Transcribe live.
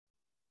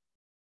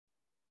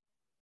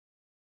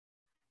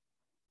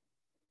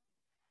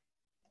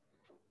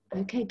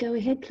Okay, go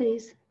ahead,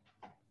 please.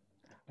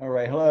 All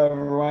right, hello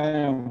everyone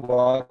and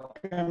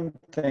welcome.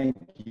 Thank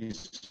you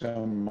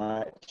so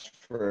much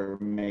for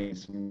making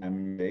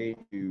some day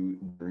to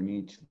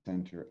journey to the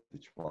center of the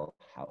 12th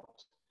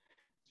house.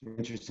 It's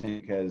interesting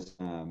because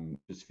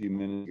just a few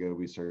minutes ago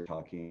we started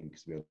talking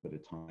because we had a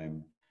bit of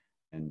time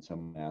and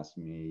someone asked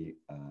me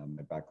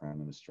my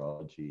background in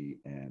astrology,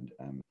 and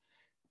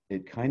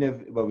it kind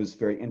of, what was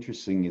very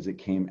interesting is it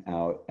came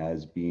out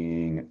as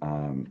being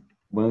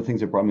one of the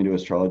things that brought me to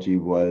astrology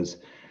was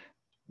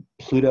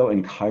Pluto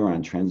and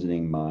Chiron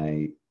transiting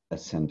my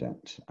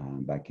ascendant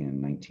back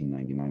in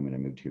 1999 when I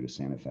moved here to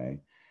Santa Fe.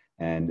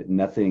 And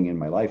nothing in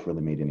my life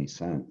really made any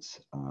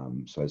sense.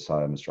 So I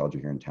saw an astrologer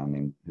here in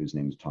town whose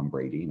name is Tom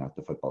Brady, not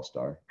the football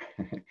star.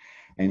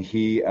 And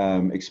he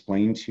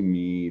explained to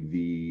me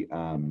the,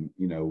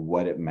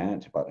 what it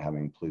meant about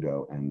having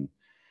Pluto and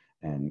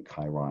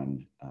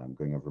Chiron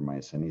going over my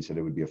ascendant. He said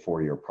it would be a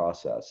 4-year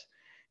process.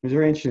 It was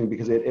very interesting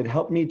because it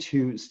helped me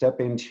to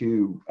step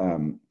into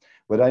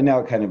what I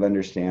now kind of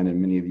understand,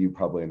 and many of you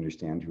probably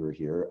understand who are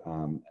here,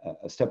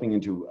 stepping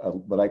into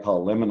what I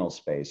call a liminal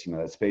space,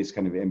 that space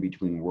kind of in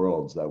between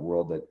worlds, that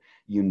world that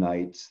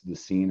unites the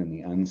seen and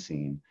the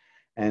unseen.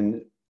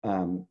 And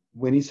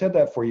when he said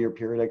that 4-year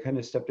period, I kind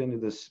of stepped into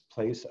this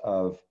place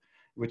of,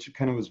 which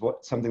kind of was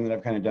something that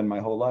I've kind of done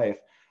my whole life,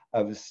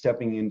 of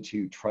stepping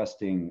into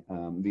trusting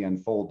the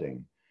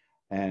unfolding.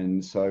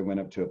 And so I went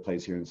up to a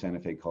place here in Santa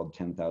Fe called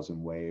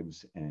 10,000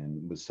 Waves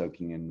and was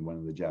soaking in one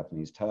of the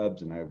Japanese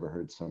tubs. And I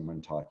overheard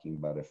someone talking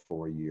about a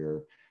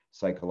 4-year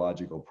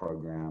psychological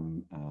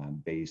program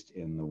based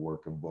in the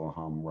work of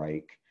Wilhelm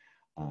Reich,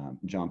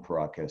 John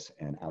Perakis,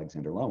 and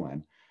Alexander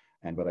Lowen.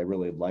 And what I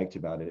really liked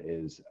about it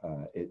is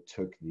it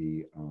took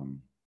the,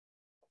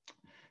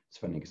 it's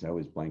funny because I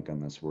always blank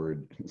on this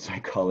word,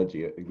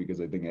 psychology,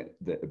 because I think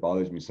it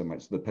bothers me so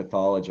much. The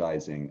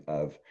pathologizing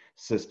of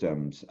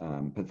systems,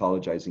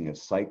 pathologizing of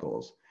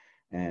cycles,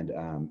 and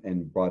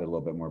brought a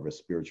little bit more of a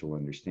spiritual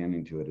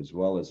understanding to it, as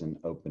well as an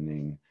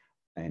opening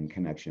and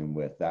connection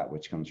with that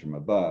which comes from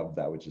above,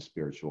 that which is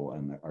spiritual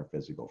and our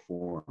physical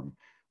form,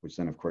 which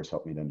then of course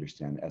helped me to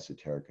understand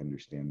esoteric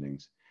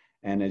understandings.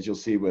 And as you'll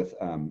see with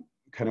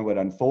kind of what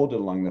unfolded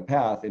along the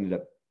path, ended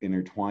up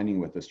intertwining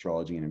with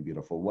astrology in a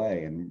beautiful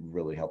way and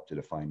really helped to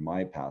define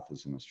my path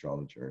as an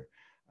astrologer,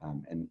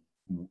 and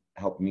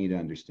helped me to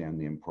understand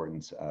the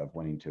importance of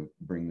wanting to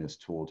bring this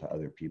tool to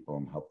other people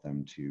and help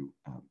them to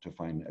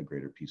find a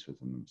greater peace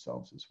within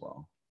themselves as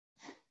well.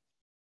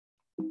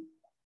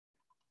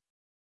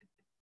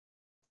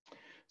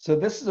 So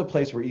this is a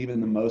place where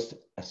even most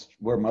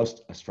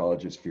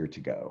astrologers fear to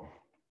go.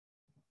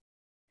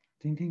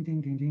 Ding, ding,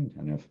 ding, ding, ding. I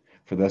don't know if,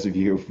 for those of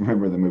you who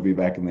remember the movie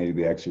back in the day,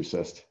 The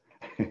Exorcist.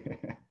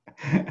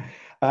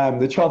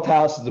 The 12th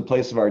house is the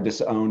place of our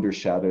disowned or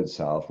shadowed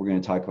self. We're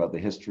going to talk about the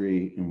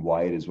history and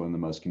why it is one of the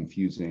most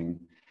confusing.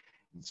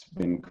 It's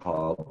been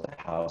called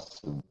the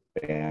house of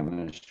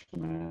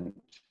banishment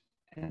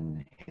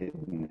and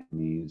hidden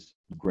enemies,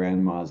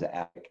 grandma's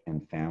attic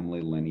and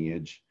family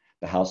lineage,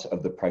 the house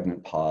of the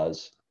pregnant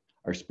pause,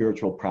 our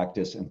spiritual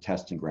practice and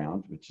testing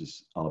ground, which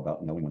is all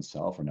about knowing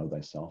oneself or know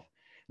thyself,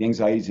 the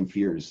anxieties and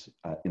fears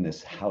in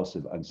this house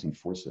of unseen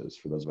forces.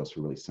 For those of us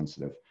who are really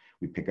sensitive,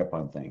 we pick up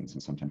on things,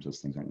 and sometimes those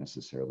things aren't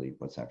necessarily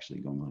what's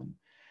actually going on.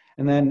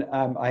 And then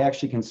I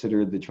actually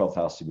consider the 12th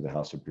house to be the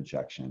house of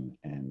projection,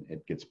 and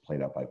it gets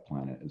played out by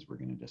planet, as we're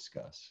going to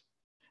discuss.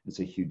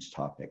 It's a huge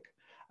topic.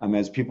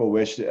 As people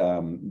wish,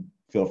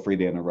 feel free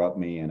to interrupt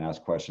me and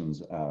ask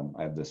questions.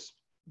 I have this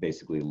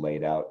basically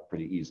laid out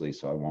pretty easily,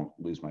 so I won't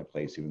lose my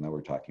place, even though we're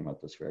talking about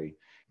this very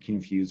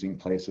confusing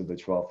place of the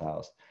 12th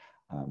house.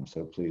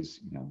 So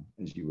please,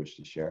 as you wish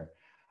to share.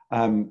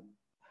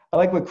 I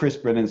like what Chris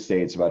Brennan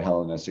states about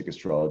Hellenistic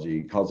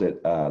astrology. He calls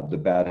it the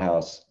bad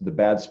house, the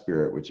bad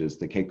spirit, which is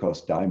the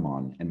Caicos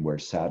daimon, and where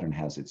Saturn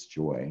has its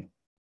joy.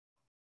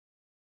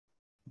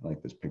 I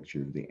like this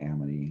picture of the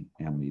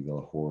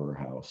Amityville horror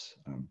house.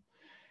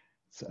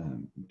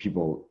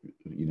 People,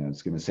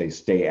 it's going to say,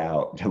 stay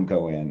out, don't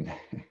go in.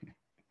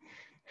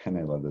 And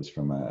I love this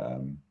from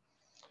a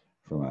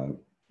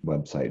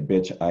website.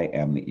 Bitch, I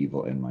am the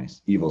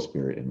evil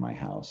spirit in my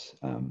house.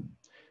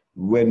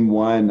 When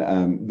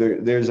one,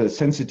 there's a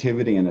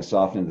sensitivity and a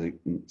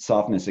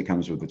softness that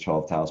comes with the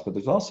 12th house, but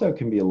there's also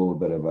can be a little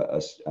bit of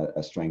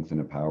a strength and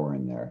a power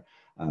in there.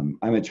 I'm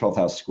a 12th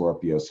house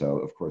Scorpio, so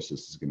of course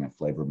this is going to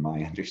flavor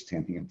my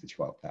understanding of the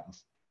 12th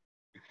house.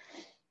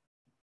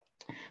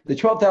 The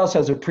 12th house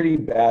has a pretty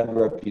bad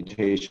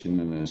reputation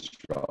in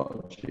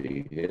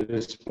astrology. It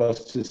is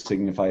supposed to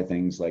signify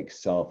things like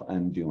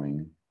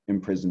self-undoing,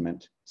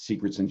 imprisonment,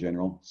 secrets in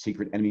general,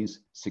 secret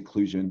enemies,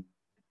 seclusion,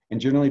 and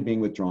generally being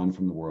withdrawn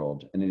from the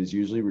world. And it is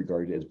usually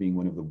regarded as being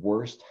one of the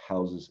worst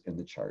houses in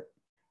the chart.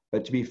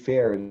 But to be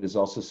fair, it is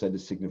also said to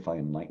signify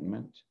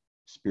enlightenment,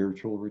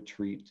 spiritual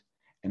retreat,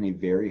 and a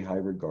very high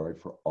regard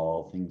for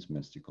all things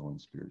mystical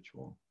and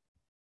spiritual.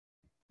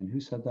 And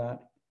who said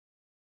that?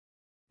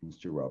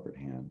 Mr. Robert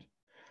Hand.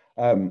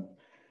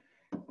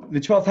 The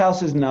 12th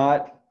house is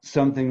not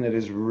something that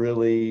is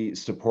really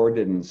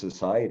supported in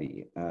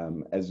society.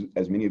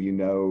 As many of you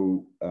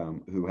know,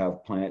 who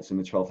have planets in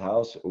the 12th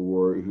house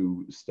or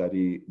who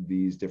study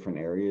these different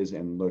areas,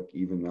 and look,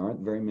 even there aren't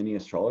very many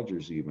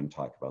astrologers who even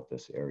talk about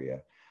this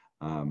area.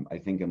 I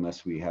think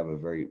unless we have a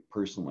very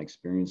personal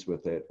experience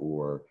with it,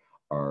 or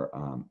are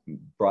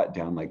brought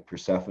down like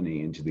Persephone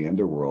into the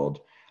underworld,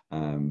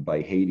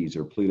 by Hades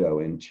or Pluto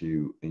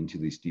into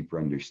this deeper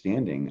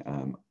understanding,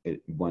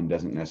 one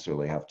doesn't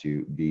necessarily have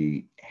to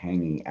be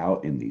hanging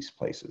out in these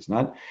places.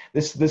 Not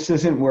this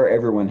isn't where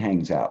everyone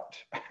hangs out.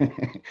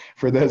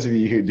 For those of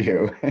you who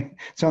do,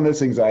 it's one of those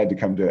things I had to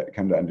come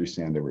to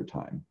understand over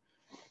time.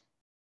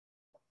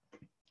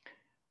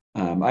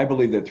 I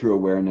believe that through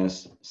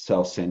awareness,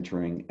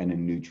 self-centering, and a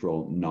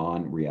neutral,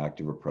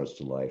 non-reactive approach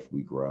to life,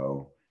 we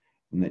grow,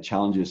 and that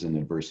challenges and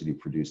adversity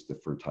produce the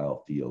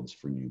fertile fields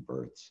for new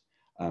births.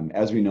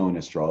 As we know in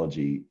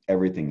astrology,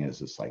 everything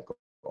is a cycle.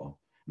 And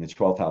the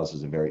 12th house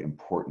is a very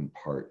important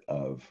part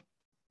of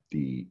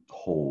the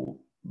whole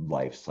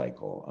life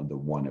cycle, of the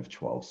 1 of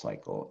 12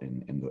 cycle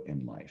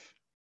in life.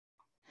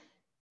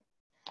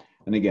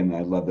 And again,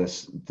 I love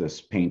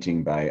this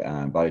painting by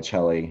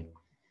Botticelli,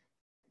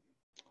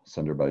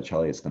 Sandro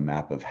Botticelli. It's the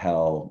map of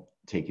hell,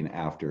 taken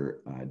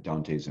after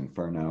Dante's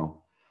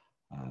Inferno.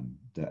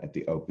 At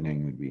the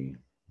opening would be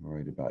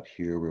right about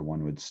here where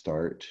one would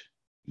start.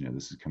 You know,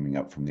 this is coming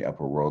up from the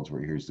upper worlds,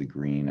 where here's the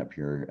green up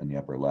here in the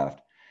upper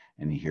left.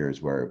 And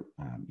here's where,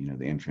 you know,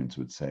 the entrance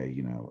would say,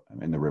 you know,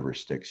 and the river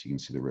Styx, you can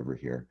see the river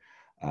here.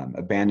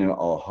 Abandon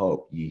all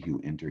hope, ye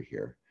who enter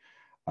here.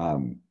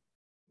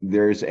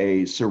 There's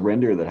a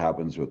surrender that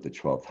happens with the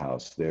 12th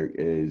house.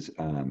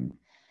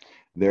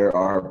 There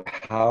are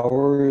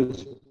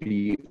powers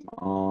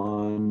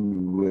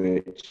beyond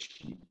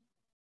which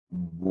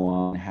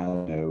one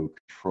has no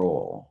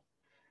control.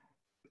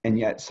 And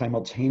yet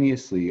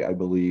simultaneously, I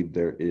believe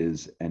there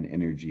is an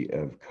energy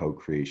of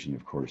co-creation,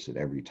 of course, at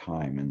every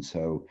time. And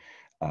so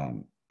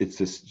it's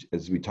this,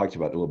 as we talked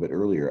about a little bit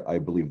earlier, I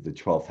believe the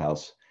 12th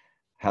house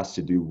has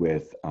to do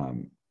with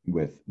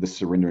the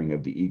surrendering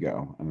of the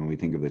ego. And when we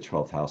think of the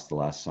 12th house, the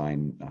last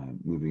sign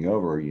moving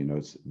over, you know,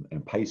 it's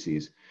in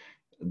Pisces,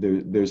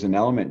 there's an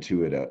element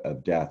to it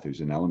of death.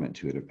 There's an element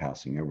to it of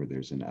passing over.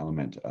 There's an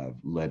element of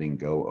letting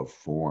go of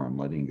form,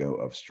 letting go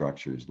of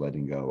structures,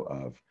 letting go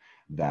of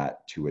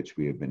that to which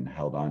we have been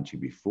held on to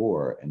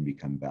before, and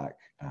become back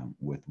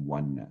with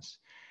oneness.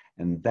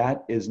 And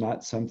that is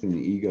not something the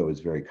ego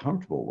is very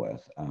comfortable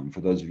with.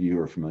 For those of you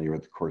who are familiar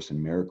with the Course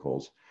in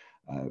Miracles,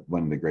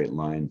 one of the great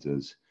lines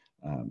is,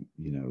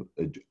 you know,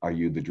 are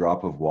you the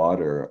drop of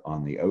water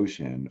on the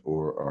ocean,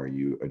 or are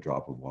you a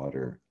drop of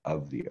water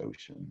of the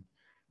ocean?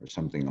 Or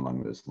something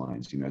along those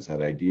lines. You know, it's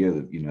that idea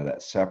that, you know,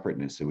 that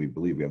separateness. So we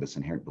believe, we have this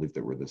inherent belief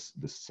that we're this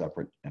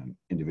separate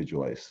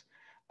individualized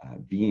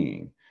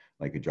being,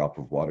 like a drop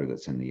of water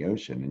that's in the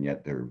ocean. And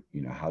yet there,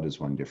 you know, how does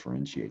one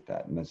differentiate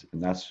that? And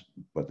that's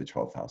what the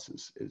 12th house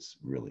is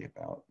really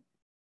about.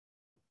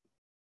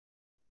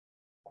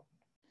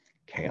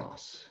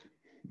 Chaos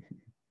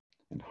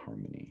and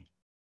harmony.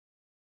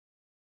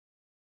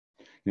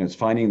 You know, it's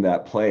finding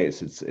that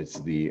place. It's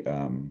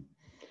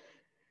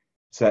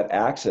that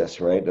axis,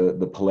 right?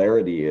 The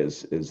polarity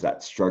is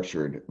that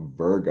structured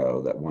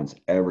Virgo that wants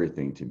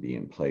everything to be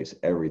in place,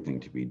 everything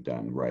to be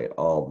done right,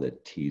 all the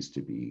T's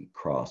to be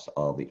crossed,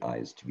 all the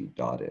I's to be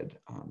dotted,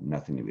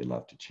 nothing to be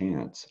left to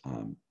chance,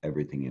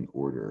 everything in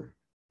order.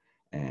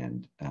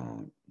 And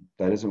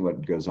that isn't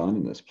what goes on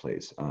in this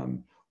place.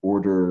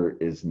 Order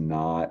is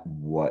not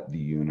what the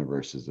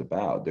universe is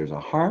about. There's a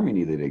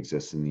harmony that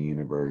exists in the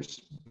universe,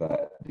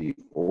 but the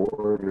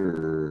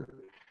order,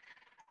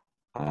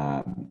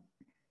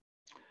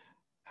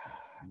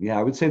 yeah,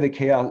 I would say that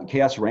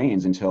chaos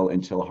reigns until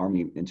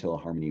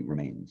harmony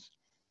remains.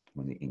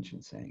 One of the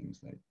ancient sayings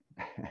that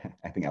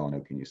I think Alan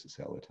Oken used to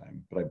say all the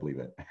time, but I believe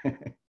it.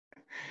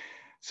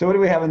 So what do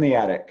we have in the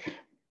attic?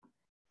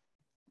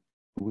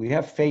 We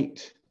have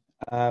fate.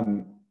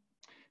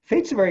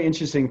 Fate's a very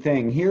interesting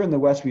thing. Here in the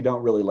West, we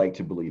don't really like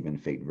to believe in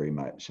fate very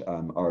much.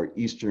 Our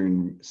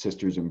Eastern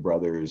sisters and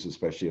brothers,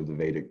 especially of the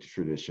Vedic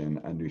tradition,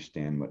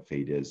 understand what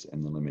fate is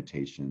and the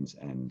limitations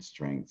and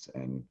strengths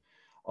and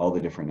all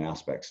the different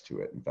aspects to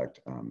it. In fact,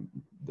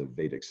 the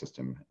Vedic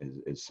system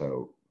is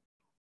so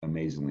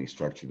amazingly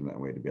structured in that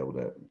way to be able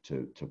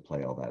to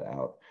play all that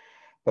out.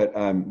 But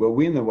what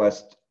we in the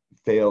West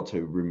fail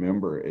to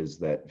remember is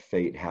that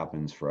fate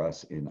happens for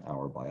us in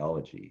our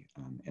biology,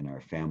 in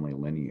our family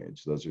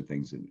lineage. Those are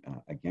things that,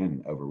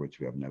 again, over which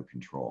we have no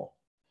control.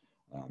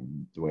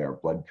 The way our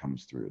blood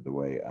comes through, the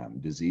way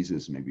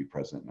diseases may be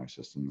present in our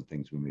system, the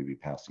things we may be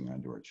passing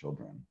on to our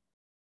children.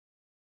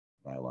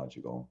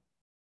 Biological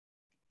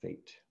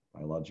fate,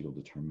 biological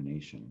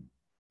determination.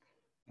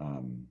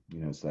 You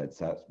know, so it's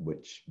that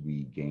which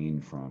we gain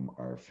from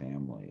our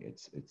family.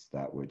 It's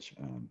that which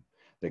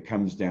that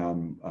comes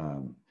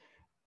down,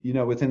 you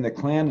know, within the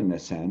clan in a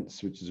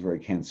sense, which is very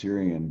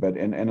Cancerian, but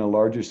in a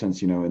larger sense,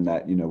 you know, in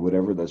that, you know,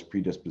 whatever those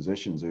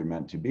predispositions are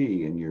meant to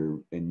be in your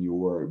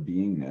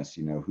beingness,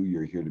 you know, who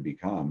you're here to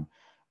become.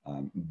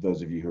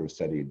 Those of you who have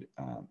studied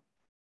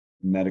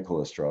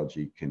medical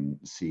astrology can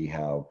see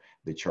how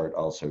the chart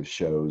also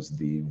shows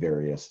the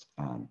various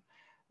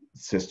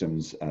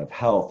systems of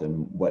health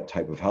and what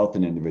type of health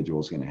an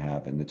individual is going to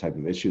have and the type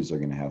of issues they're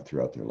going to have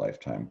throughout their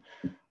lifetime.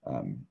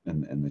 And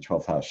the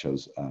 12th house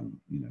shows,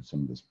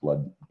 some of this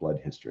blood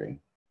history.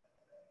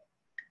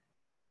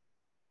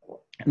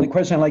 And the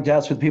question I like to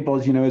ask with people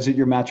is, is it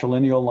your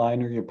matrilineal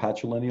line or your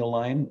patrilineal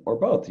line or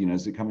both?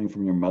 Is it coming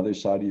from your mother's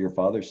side or your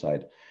father's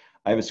side?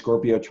 I have a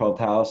Scorpio 12th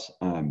house.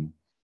 I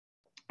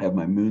have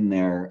my moon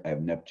there. I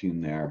have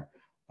Neptune there.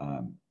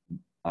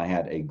 I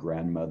had a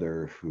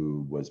grandmother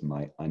who was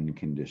my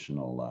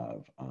unconditional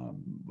love,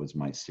 was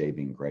my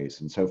saving grace.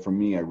 And so for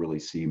me, I really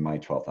see my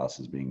 12th house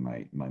as being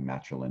my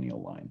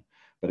matrilineal line.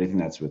 But I think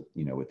that's with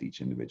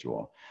each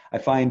individual. I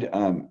find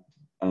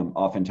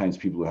oftentimes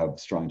people who have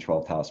strong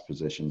 12th house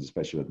positions,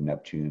 especially with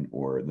Neptune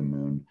or the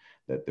moon,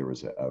 that there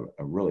was a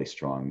really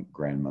strong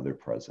grandmother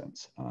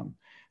presence.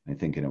 I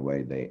think in a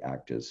way they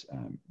act as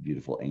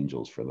beautiful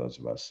angels for those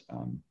of us.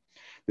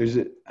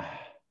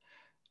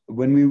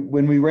 When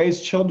we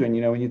raise children,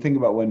 when you think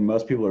about when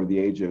most people are the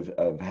age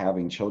of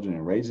having children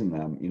and raising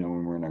them,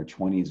 when we're in our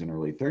 20s and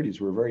early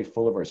 30s, we're very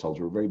full of ourselves.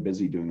 We're very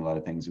busy doing a lot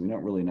of things. And we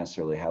don't really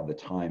necessarily have the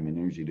time and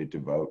energy to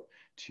devote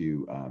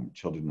to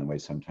children in the way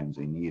sometimes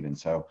they need. And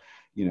so,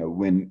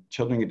 when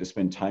children get to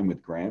spend time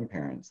with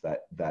grandparents,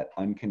 that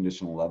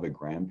unconditional love a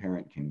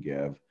grandparent can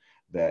give,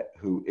 that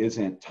who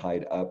isn't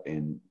tied up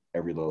in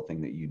every little thing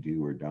that you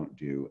do or don't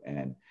do,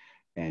 and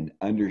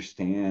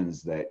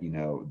understands that,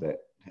 that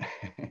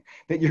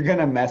that you're going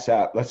to mess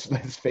up. Let's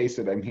face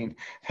it. I mean,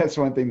 that's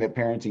one thing that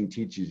parenting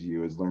teaches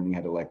you, is learning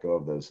how to let go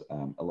of those,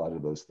 a lot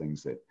of those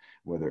things, that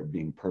whether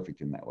being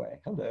perfect in that way.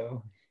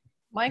 Hello.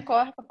 Michael,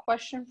 I have a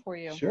question for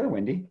you. Sure,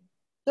 Wendy.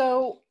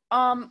 So,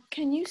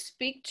 can you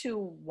speak to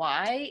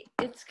why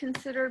it's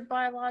considered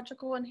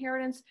biological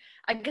inheritance?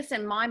 I guess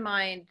in my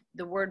mind,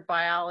 the word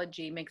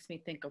biology makes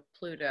me think of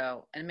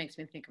Pluto, and it makes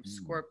me think of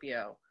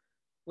Scorpio,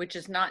 which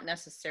is not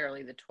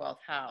necessarily the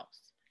 12th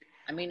house.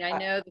 I mean, I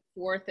know the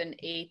 4th and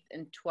 8th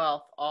and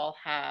 12th all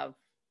have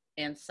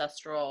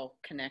ancestral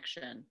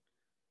connection.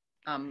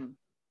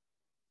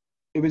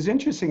 It was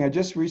interesting. I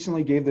just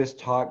recently gave this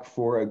talk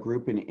for a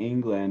group in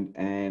England,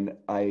 and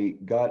I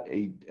got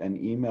an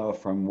email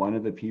from one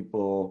of the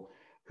people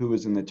who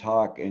was in the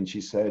talk, and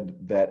she said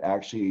that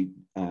actually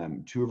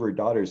 2 of her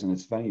daughters, and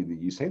it's funny that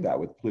you say that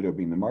with Pluto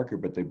being the marker,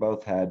 but they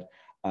both had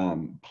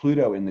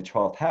Pluto in the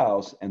 12th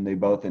house, and they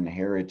both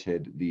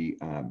inherited the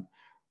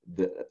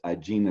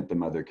gene that the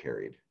mother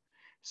carried.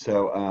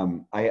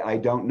 So I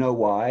don't know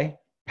why.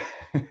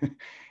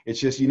 It's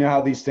just,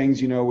 how these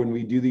things, when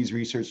we do these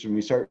research, when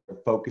we start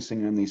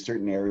focusing on these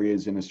certain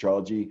areas in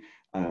astrology,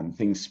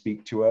 things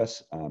speak to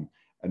us. I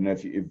don't know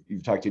if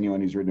you've talked to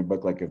anyone who's written a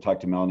book. Like I've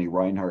talked to Melanie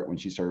Reinhart when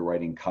she started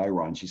writing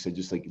Chiron. She said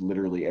just like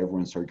literally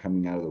everyone started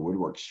coming out of the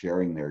woodwork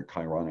sharing their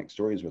Chironic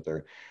stories with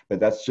her. But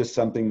that's just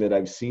something that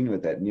I've seen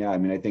with it. And yeah, I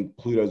mean, I think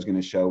Pluto's going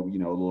to show, a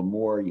little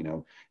more,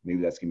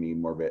 maybe that's going to be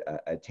more of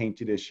a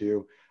tainted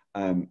issue.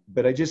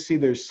 But I just see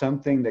there's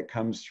something that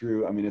comes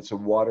through. I mean, it's a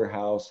water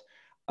house,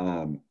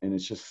 and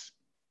it's just,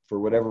 for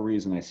whatever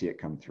reason, I see it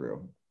come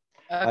through.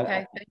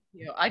 Okay, thank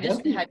you. I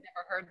just had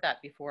never heard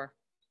that before.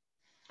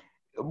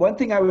 One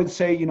thing I would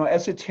say,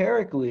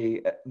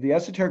 esoterically, the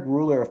esoteric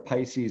ruler of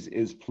Pisces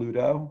is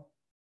Pluto.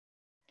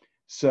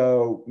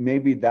 So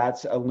maybe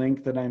that's a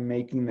link that I'm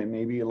making that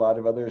maybe a lot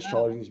of other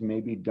astrologers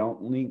maybe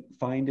don't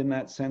find in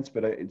that sense,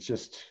 but it's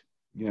just,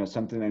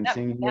 something I'm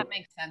seeing. That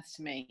makes sense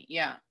to me.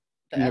 Yeah.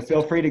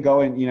 Feel free to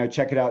go and,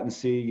 check it out and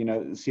see,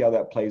 see how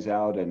that plays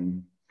out.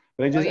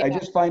 But I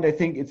just find, I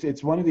think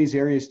it's one of these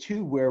areas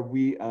too, where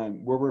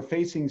we're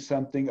facing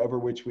something over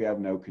which we have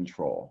no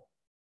control.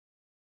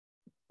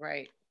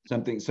 Right.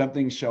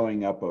 Something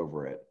showing up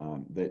over it,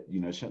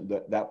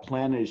 that that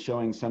planet is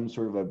showing some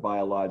sort of a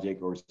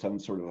biologic or some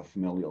sort of a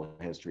familial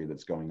history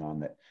that's going on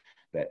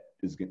that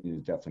is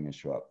definitely going to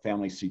show up.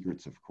 Family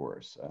secrets, of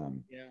course.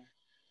 Yeah.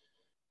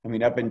 I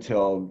mean, up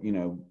until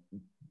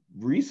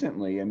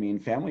recently, I mean,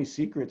 family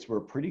secrets were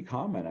pretty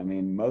common. I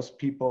mean, most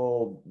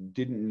people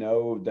didn't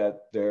know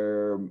that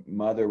their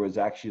mother was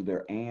actually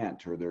their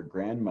aunt or their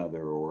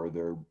grandmother, or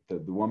the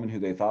woman who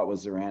they thought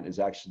was their aunt is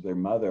actually their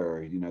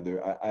mother.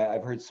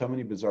 I've heard so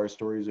many bizarre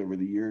stories over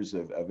the years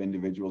of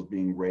individuals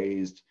being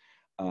raised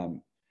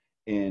in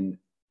an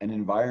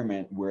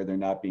environment where they're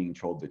not being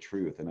told the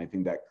truth. And I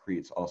think that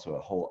creates also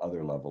a whole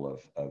other level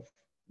of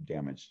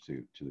damage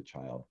to the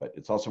child. But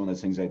it's also one of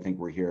those things I think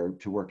we're here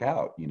to work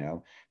out,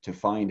 to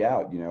find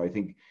out. I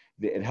think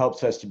it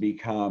helps us to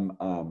become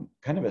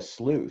kind of a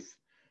sleuth,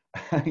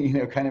 kind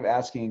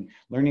of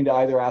learning to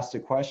either ask the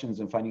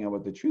questions and finding out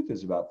what the truth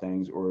is about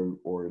things,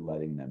 or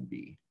letting them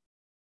be.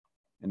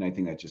 And I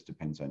think that just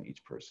depends on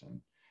each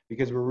person,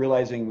 because we're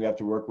realizing we have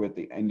to work with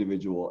the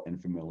individual and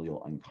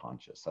familial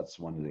unconscious. That's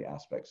one of the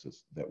aspects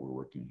that we're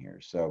working here.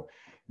 So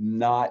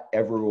not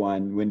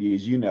everyone, Wendy,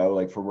 as you know,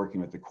 like for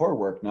working with the core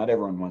work, not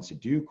everyone wants to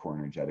do core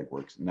energetic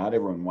works. Not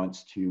everyone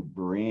wants to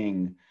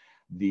bring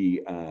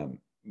the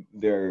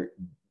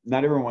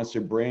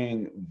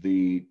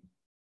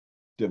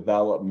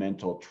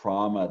developmental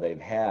trauma they've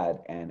had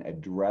and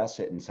address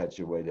it in such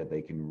a way that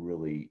they can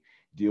really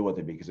deal with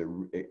it, because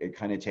it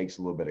kind of takes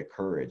a little bit of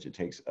courage. It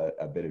takes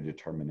a bit of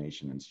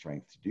determination and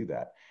strength to do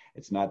that.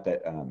 It's not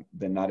that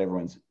not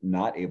everyone's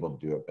not able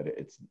to do it, but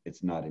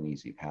it's not an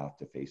easy path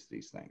to face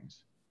these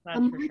things. That's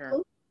for Michael?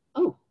 sure.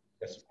 Oh,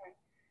 Yes,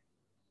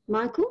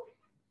 Michael,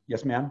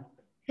 yes, ma'am.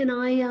 can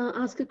I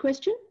ask a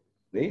question?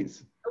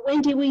 Please.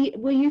 Wendy,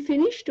 were you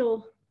finished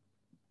or?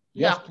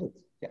 Yes, Yeah. please.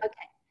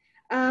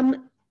 Yeah.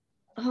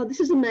 Oh, this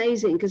is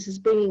amazing because it's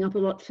bringing up a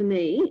lot for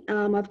me.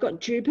 I've got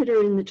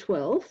Jupiter in the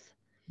 12th.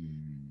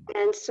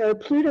 And so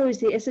Pluto is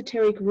the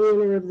esoteric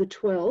ruler of the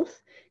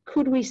 12th.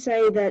 Could we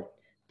say that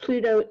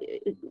Pluto,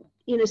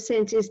 in a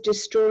sense, is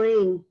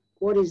destroying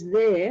what is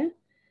there?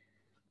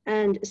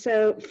 And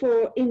so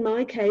in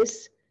my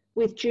case,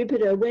 with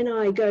Jupiter, when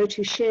I go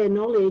to share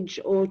knowledge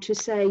or to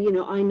say,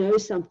 I know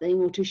something,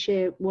 or to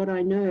share what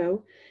I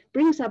know,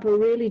 brings up a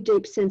really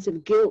deep sense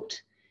of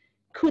guilt.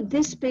 Could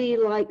this be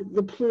like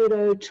the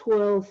Pluto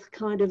 12th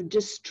kind of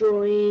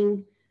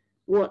destroying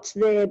what's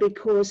there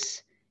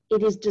because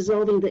it is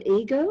dissolving the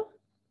ego?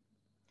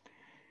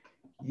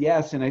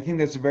 Yes, and I think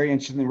that's very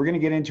interesting. We're going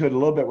to get into it a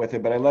little bit with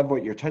it, but I love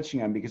what you're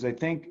touching on, because I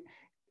think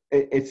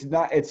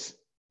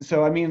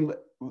so I mean,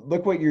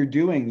 look what you're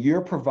doing. You're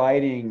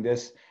providing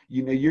this,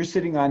 you're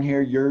sitting on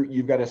here,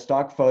 you've got a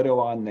stock photo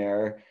on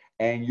there,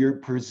 and you're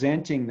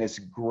presenting this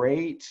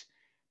great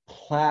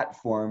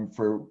platform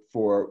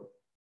for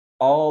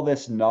all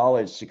this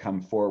knowledge to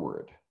come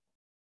forward.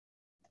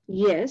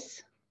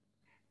 Yes.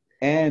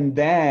 And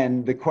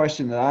then the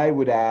question that I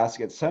would ask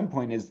at some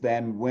point is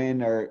then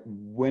when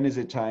is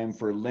it time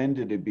for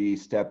Linda to be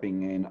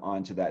stepping in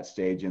onto that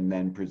stage and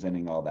then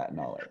presenting all that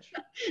knowledge?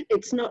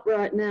 It's not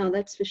right now,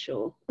 that's for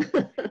sure.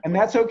 And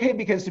that's okay,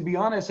 because to be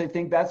honest, I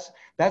think that's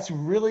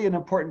really an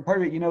important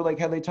part of it. Like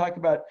how they talk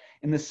about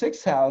in the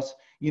 6th house,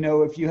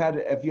 if you had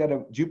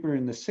a Jupiter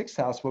in the 6th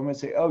house, one would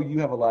say, oh, you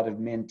have a lot of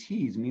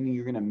mentees, meaning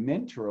you're going to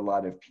mentor a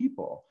lot of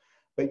people.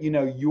 But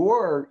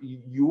you're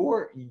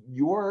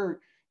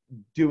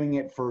doing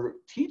it for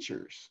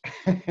teachers.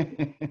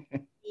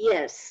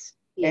 Yes.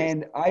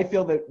 And I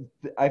feel that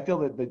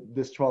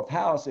this 12th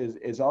house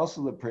is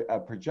also a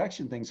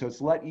projection thing. So it's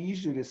a lot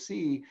easier to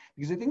see,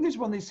 because I think there's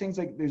one of these things,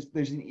 like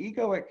there's an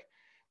egoic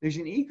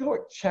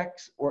check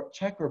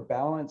or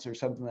balance or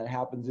something that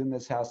happens in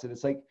this house, that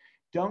it's like,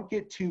 don't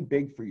get too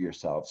big for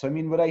yourself. So I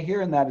mean, what I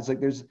hear in that is like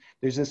there's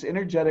this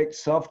energetic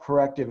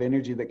self-corrective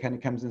energy that kind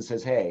of comes and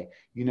says, hey,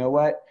 you know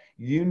what?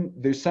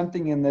 There's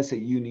something in this that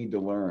you need to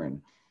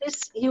learn.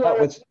 You are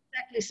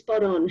exactly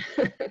spot on.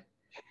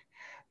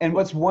 And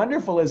what's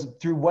wonderful is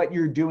through what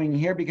you're doing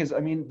here, because I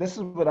mean, this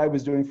is what I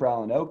was doing for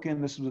Alan Oken.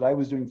 This is what I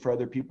was doing for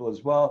other people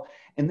as well.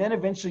 And then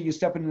eventually you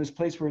step into this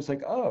place where it's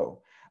like,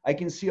 oh, I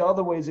can see all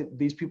the ways that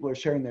these people are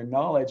sharing their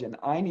knowledge, and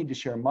I need to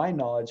share my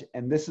knowledge.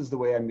 And this is the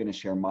way I'm going to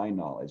share my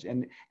knowledge.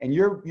 And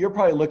you're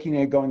probably looking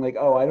at it going like,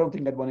 oh, I don't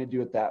think I'd want to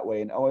do it that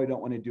way. And oh, I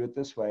don't want to do it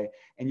this way.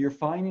 And you're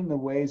finding the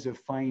ways of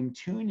fine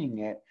tuning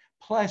it.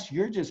 Plus,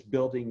 you're just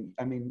building,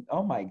 I mean,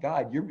 oh my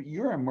God,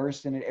 you're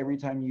immersed in it every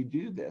time you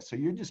do this. So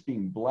you're just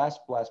being blessed,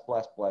 blessed,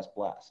 blessed, blessed,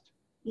 blessed.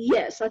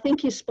 Yes, I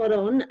think you're spot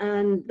on.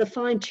 And the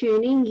fine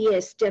tuning,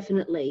 yes,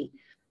 definitely.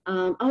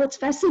 Oh, it's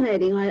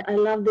fascinating. I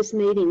love this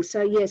meeting.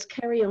 So yes,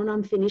 carry on.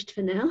 I'm finished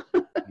for now.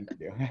 Thank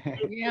you.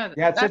 Yeah,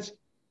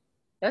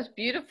 that's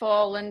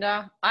beautiful,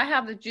 Linda. I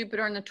have the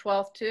Jupiter in the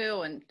 12th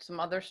too, and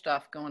some other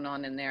stuff going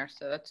on in there.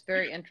 So that's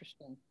very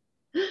interesting.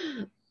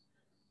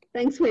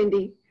 Thanks,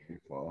 Wendy.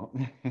 Beautiful.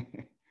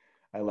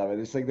 I love it.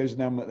 It's like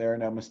there are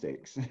no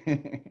mistakes.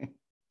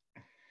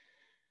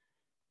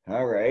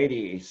 All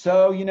righty.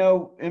 So,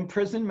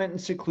 imprisonment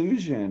and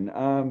seclusion,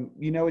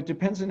 it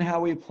depends on how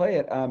we play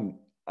it. And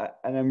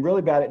I'm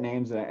really bad at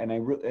names, and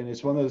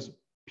it's one of those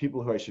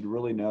people who I should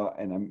really know,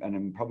 and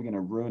I'm probably going to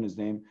ruin his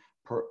name.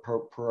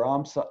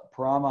 Paramahamsa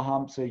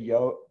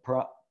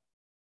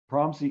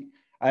Paramsi.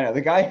 I know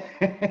the guy.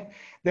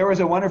 There was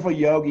a wonderful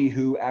yogi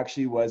who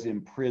actually was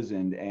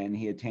imprisoned, and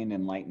he attained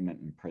enlightenment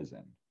in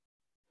prison.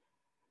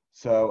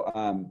 So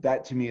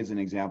that to me is an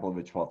example of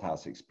a 12th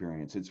house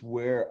experience. It's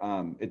where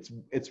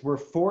we're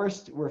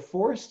forced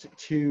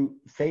to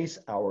face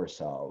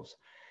ourselves.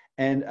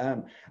 And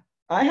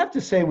I have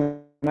to say,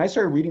 when I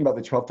started reading about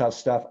the 12th house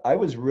stuff, I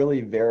was really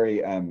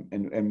very,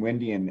 and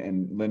Wendy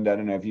and Linda, I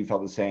don't know if you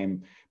felt the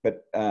same,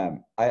 but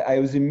I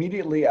was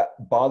immediately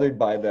bothered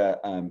by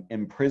the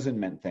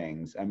imprisonment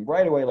things. And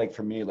right away, like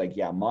for me, like,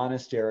 yeah,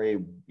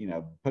 monastery,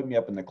 put me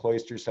up in the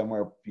cloister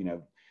somewhere,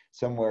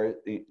 some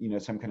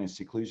kind of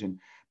seclusion.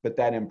 But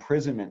that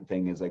imprisonment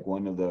thing is like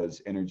one of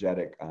those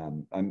energetic,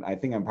 I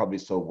think I'm probably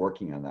still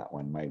working on that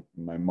one.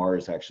 My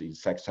Mars actually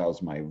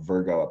sextiles my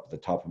Virgo up at the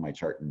top of my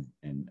chart,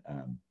 and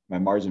my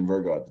Mars and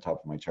Virgo at the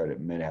top of my chart at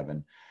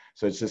midheaven.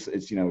 So it's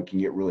it can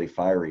get really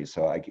fiery.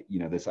 So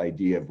this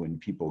idea of when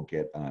people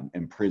get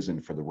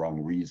imprisoned for the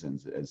wrong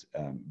reasons is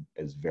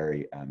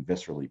very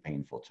viscerally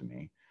painful to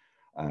me.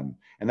 And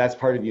that's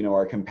part of,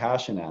 our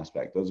compassion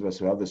aspect. Those of us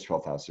who have this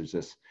 12th house, there's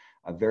this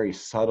a very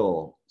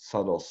subtle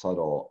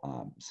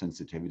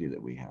sensitivity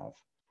that we have.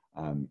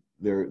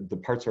 They're the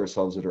parts of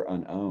ourselves that are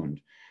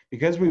unowned.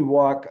 Because we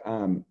walk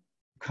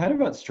kind of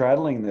about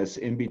straddling this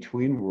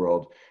in-between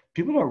world,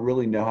 people don't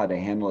really know how to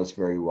handle us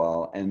very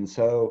well. And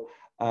so,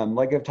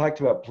 like I've talked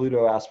about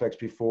Pluto aspects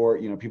before,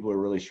 you know, people are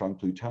really strong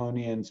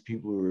Plutonians,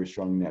 people who are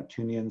strong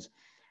Neptunians.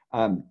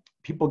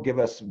 People give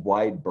us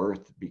wide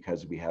berth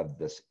because we have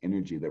this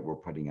energy that we're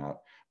putting out.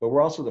 But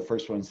we're also the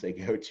first ones they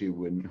go to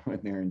when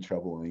they're in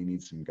trouble and they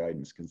need some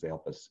guidance,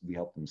 because we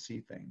help them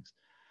see things.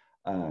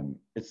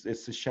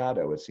 It's the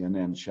shadow, it's the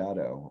unending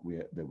shadow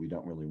that we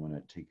don't really want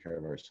to take care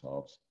of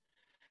ourselves.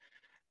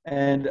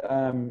 And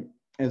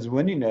as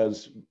Wendy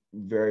knows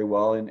very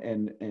well,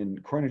 in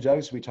core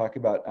energetics, we talk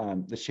about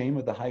the shame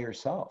of the higher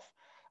self.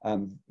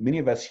 Many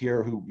of us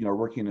here who, you know, are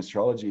working in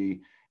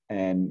astrology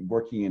and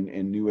working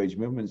in New Age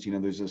movements, you know,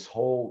 there's this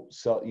whole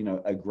self, you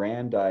know,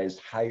 aggrandized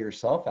higher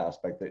self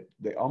aspect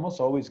that almost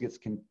always gets,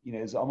 you know,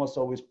 is almost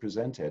always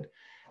presented.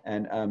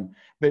 And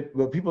but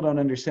what people don't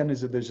understand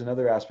is that there's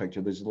another aspect,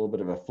 or there's a little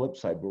bit of a flip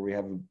side where we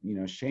have, you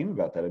know, shame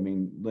about that. I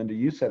mean, Linda,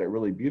 you said it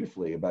really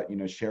beautifully about, you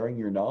know, sharing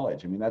your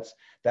knowledge. I mean,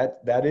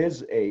 that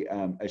is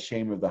a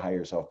shame of the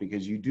higher self,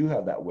 because you do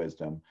have that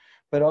wisdom.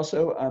 But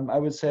also, I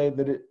would say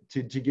that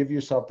to give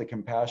yourself the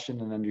compassion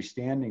and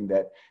understanding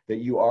that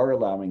you are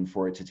allowing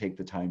for it to take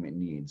the time it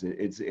needs.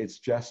 It's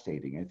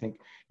gestating. I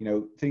think, you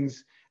know,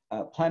 things.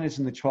 Planets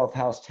in the 12th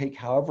house take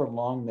however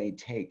long they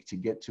take to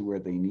get to where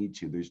they need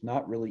to. There's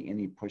not really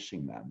any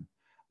pushing them.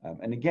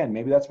 And again,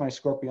 maybe that's my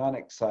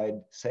scorpionic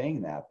side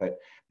saying that, but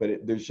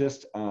there's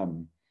just,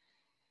 you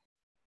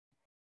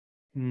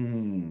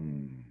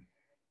know,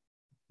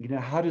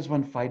 how does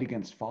one fight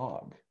against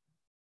fog?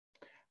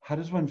 How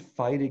does one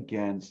fight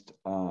against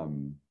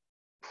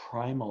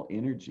primal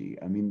energy?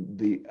 I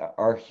mean,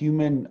 our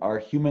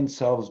human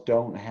selves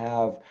don't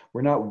have,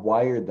 we're not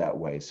wired that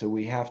way. So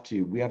we have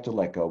to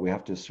let go. We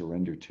have to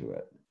surrender to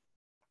it.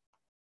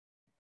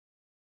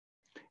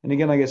 And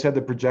again, like I said,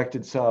 the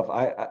projected self,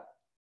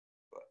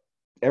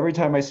 every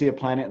time I see a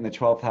planet in the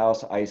 12th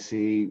house, I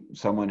see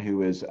someone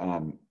who is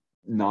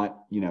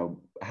not, you know,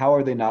 how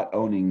are they not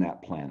owning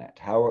that planet?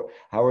 How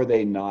are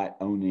they not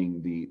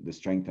owning the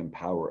strength and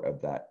power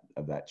of that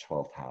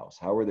 12th house?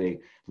 How are they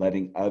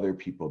letting other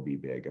people be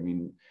big? I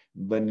mean,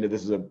 Linda,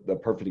 this is a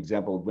perfect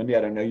example. Wendy,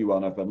 I don't know you well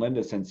enough, but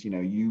Linda, since, you know,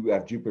 you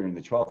have Jupiter in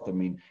the 12th, I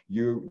mean,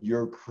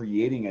 you're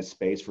creating a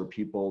space for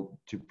people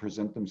to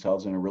present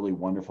themselves in a really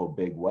wonderful,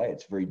 big way.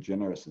 It's very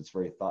generous. It's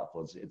very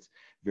thoughtful. It's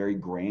very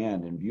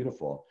grand and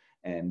beautiful.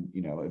 And,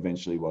 you know,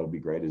 eventually what'll be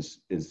great is,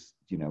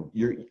 you know,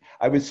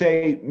 I would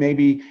say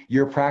maybe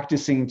you're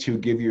practicing to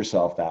give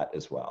yourself that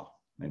as well.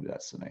 Maybe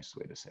that's the nice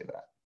way to say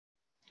that.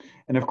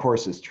 And of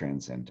course, it's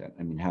transcendent.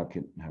 I mean, how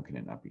can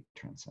it not be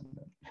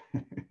transcendent?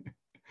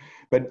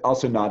 But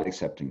also not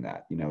accepting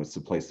that, you know, it's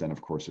the place then,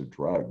 of course, of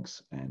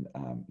drugs and,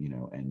 you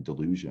know, and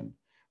delusion,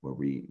 where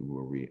we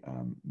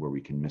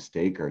can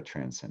mistake our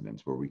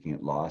transcendence, where we can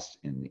get lost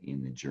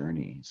in the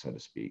journey, so to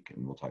speak.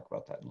 And we'll talk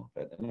about that in a little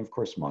bit. And of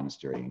course,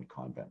 monastery and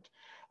convent,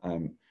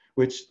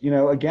 which, you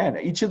know, again,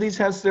 each of these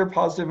has their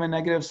positive and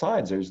negative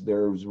sides.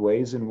 There's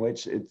ways in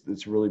which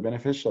it's really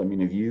beneficial. I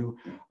mean, if you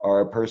are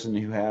a person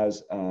who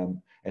has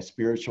a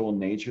spiritual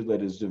nature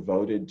that is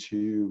devoted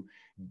to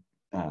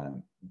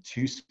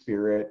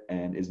spirit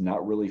and is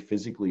not really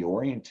physically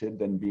oriented,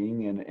 then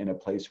being in a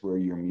place where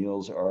your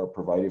meals are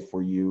provided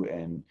for you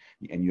and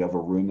you have a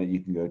room that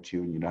you can go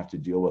to and you don't have to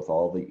deal with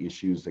all the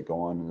issues that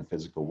go on in the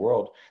physical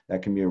world,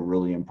 that can be a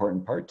really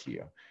important part to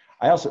you.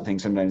 I also think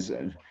sometimes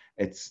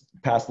it's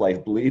past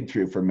life bleed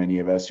through for many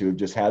of us who have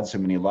just had so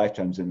many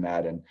lifetimes in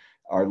that, and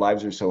our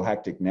lives are so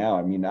hectic now.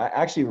 I mean, I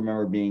actually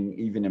remember being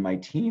even in my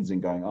teens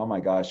and going, oh my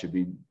gosh,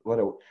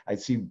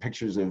 I'd see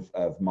pictures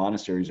of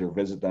monasteries or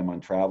visit them on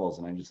travels.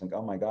 And I just think,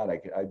 oh my God,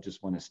 I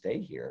just want to stay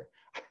here.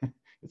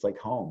 It's like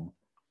home.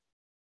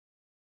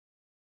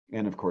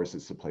 And of course,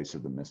 it's the place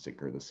of the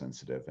mystic or the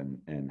sensitive,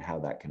 and how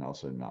that can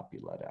also not be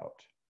let out.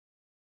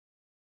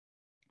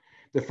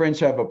 The French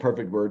have a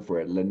perfect word for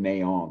it, le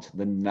néant,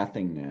 the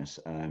nothingness.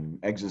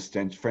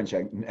 French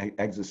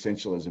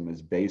existentialism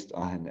is based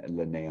on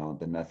le néant,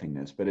 the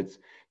nothingness. But it's,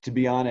 to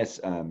be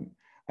honest,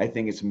 I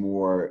think it's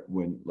more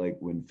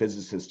when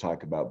physicists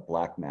talk about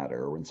black matter,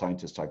 or when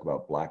scientists talk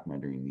about black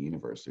matter in the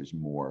universe, there's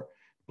more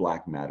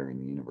black matter in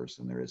the universe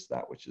than there is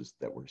that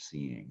we're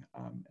seeing,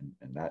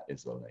 and that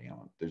is le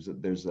néant.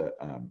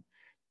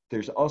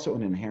 There's also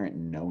an inherent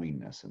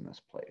knowingness in this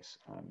place.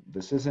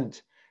 This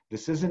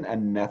isn't a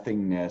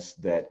nothingness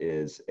that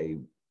is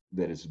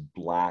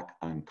black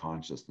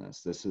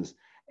unconsciousness. This is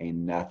a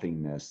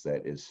nothingness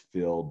that is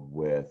filled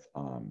with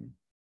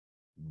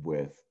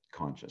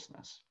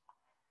consciousness,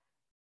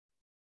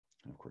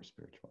 and of course,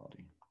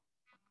 spirituality.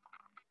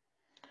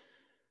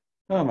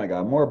 Oh my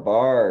God, more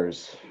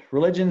bars.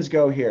 Religions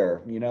go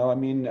here. You know, I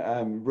mean,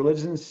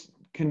 religions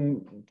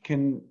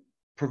can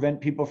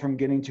prevent people from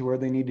getting to where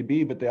they need to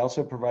be, but they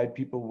also provide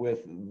people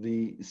with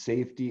the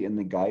safety and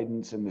the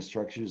guidance and the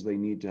structures they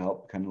need to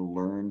help kind of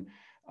learn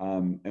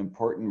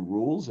important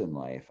rules in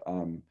life.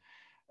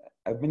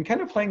 I've been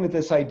kind of playing with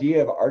this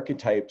idea of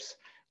archetypes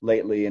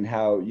lately, and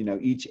how, you know,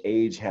 each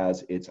age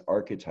has its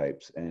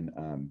archetypes. And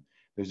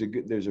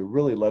there's a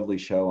really lovely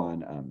show on,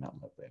 not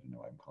lovely, I don't know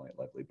why I'm calling it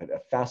lovely, but a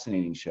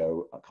fascinating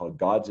show called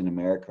Gods in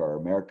America, or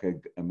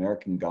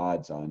American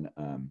Gods on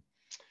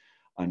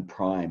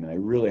Prime, and I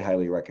really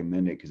highly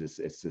recommend it, because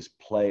it's this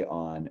play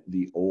on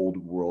the old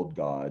world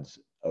gods,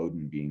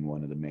 Odin being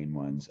one of the main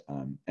ones,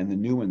 and the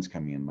new ones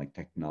coming in, like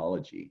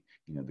technology,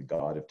 you know, the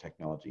god of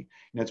technology.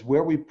 You know, it's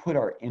where we put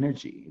our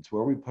energy, it's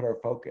where we put our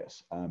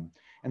focus.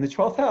 And the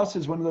 12th house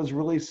is one of those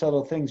really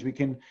subtle things. We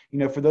can, you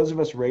know, for those of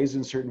us raised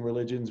in certain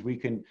religions, we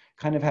can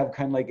kind of have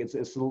like, it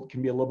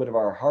can be a little bit of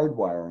our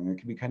hardwiring, or it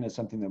can be kind of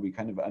something that we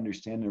kind of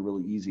understand in a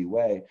really easy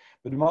way,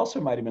 but it also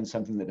might have been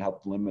something that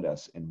helped limit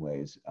us in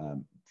ways,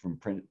 from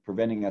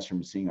preventing us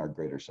from seeing our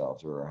greater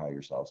selves or our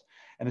higher selves.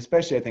 And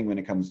especially, I think, when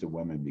it comes to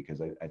women,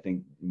 because I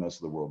think most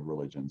of the world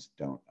religions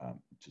don't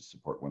to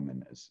support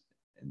women as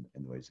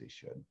in the ways they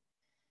should.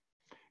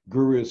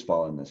 Gurus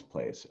fall in this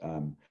place.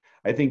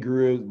 I think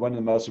one of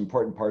the most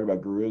important part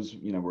about gurus,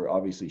 you know, we're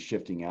obviously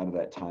shifting out of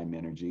that time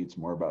energy. It's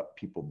more about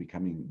people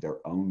becoming their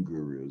own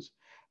gurus,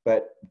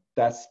 but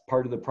that's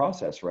part of the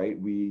process, right?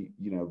 We,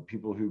 you know,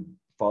 people who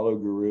follow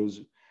gurus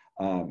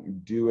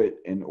do it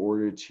in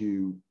order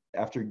to,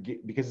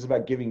 because it's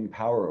about giving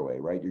power away,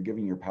 right? You're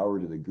giving your power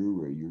to the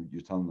guru.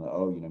 You're telling them,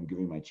 oh, you know, I'm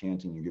giving my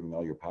chanting, you're giving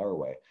all your power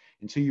away,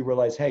 until you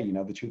realize, hey, you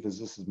know, the truth is,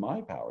 this is my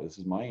power, this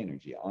is my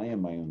energy, I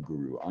am my own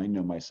guru, I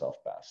know myself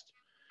best.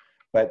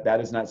 But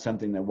that is not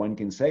something that one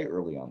can say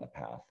early on the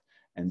path.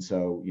 And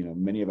so, you know,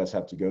 many of us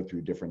have to go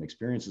through different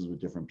experiences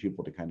with different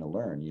people to kind of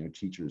learn. You know,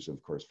 teachers,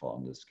 of course, fall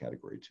in this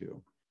category too.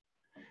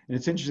 And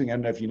it's interesting, I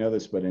don't know if you know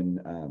this, but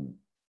in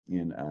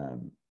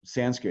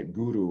Sanskrit,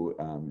 guru,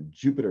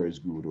 Jupiter is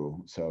guru.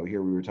 So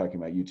here we were talking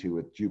about you two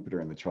with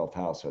Jupiter in the 12th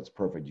house. So it's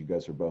perfect. You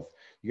guys are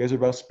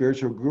both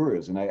spiritual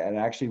gurus. And I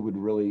actually would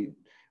really,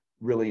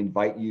 really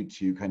invite you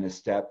to kind of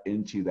step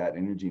into that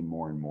energy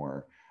more and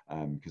more,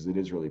 because it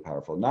is really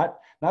powerful. Not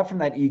from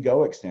that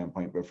egoic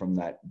standpoint, but from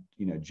that,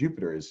 you know,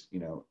 Jupiter is, you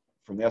know,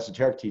 from the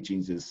esoteric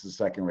teachings, is the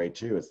second ray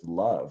too. It's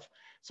love.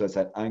 So it's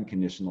that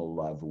unconditional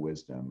love,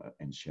 wisdom,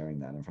 and sharing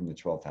that. And from the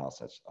 12th house,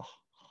 that's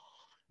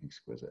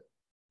exquisite.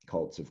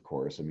 Cults, of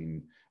course. I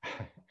mean,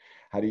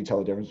 how do you tell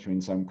the difference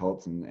between some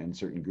cults and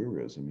certain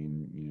gurus? I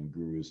mean, you know,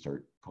 gurus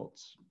start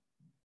cults.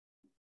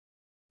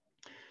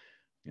 I'm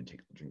gonna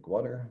take a drink of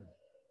water.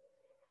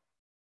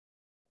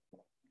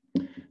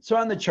 So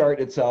on the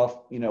chart itself,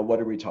 you know, what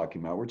are we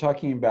talking about? We're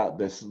talking about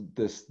this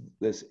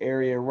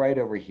area right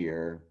over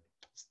here.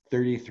 It's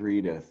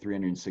 33 to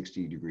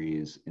 360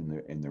 degrees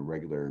in the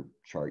regular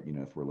chart. You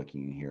know, if we're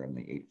looking here on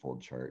the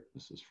eightfold chart,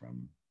 this is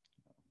from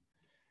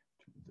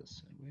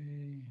this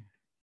way.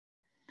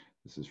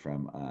 This is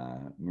from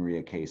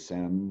Maria K.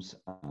 Sims.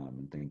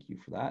 Thank you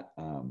for that.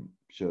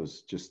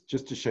 Shows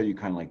just to show you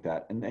kind of like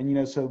that. And you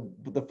know, so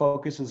the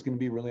focus is going to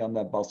be really on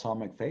that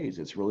balsamic phase.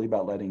 It's really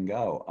about letting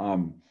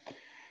go.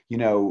 You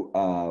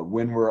know,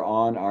 when we're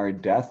on our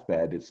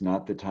deathbed, it's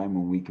not the time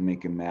when we can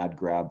make a mad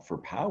grab for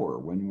power.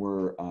 When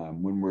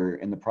we're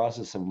in the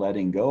process of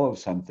letting go of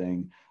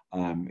something,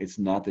 it's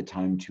not the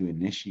time to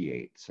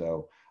initiate.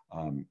 So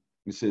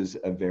this is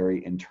a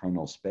very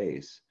internal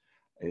space.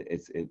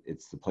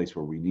 It's the place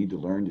where we need to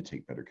learn to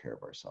take better care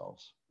of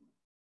ourselves.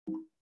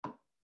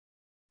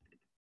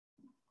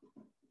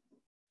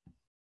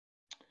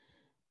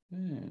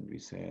 And we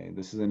say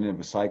this is the end of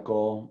a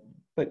cycle,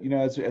 but you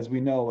know, as we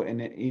know,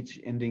 and each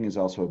ending is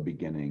also a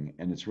beginning,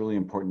 and it's really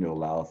important to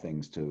allow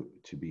things to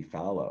be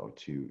fallow,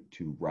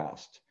 to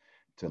rest,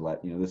 to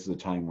let, you know, this is a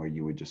time where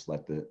you would just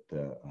let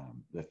the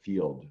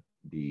field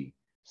be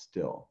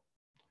still.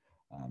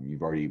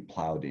 You've already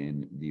plowed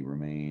in the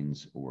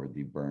remains or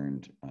the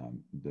burned,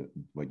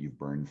 what you've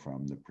burned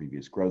from the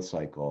previous growth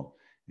cycle,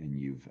 and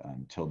you've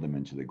tilled them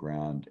into the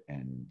ground,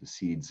 and the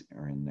seeds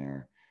are in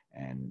there.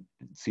 And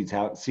the seeds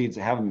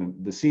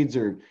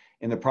are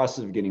in the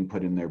process of getting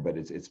put in there, but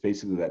it's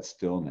basically that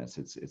stillness.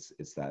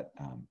 It's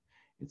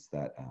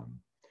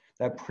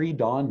that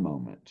pre-dawn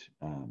moment,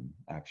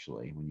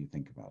 actually, when you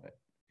think about it,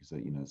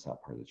 because you know, it's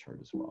that part of the chart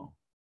as well.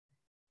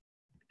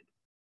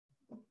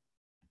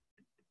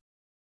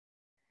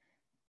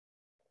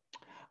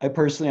 I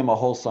personally am a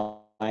whole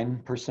sign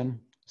person,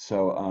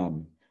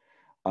 so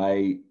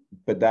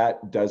but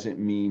that doesn't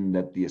mean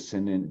that the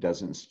ascendant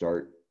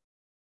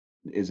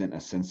isn't a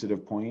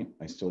sensitive point.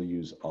 I still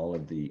use all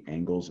of the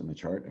angles in the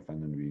chart. I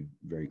find them to be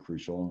very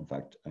crucial. In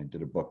fact, I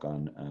did a book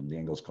on the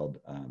angles called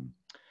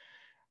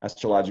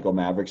Astrological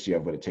Mavericks. You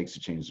have what it takes to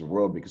change the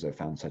world, because I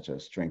found such a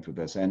strength with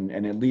this. And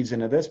it leads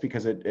into this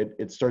because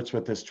it starts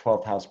with this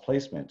 12th house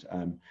placement.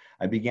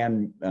 I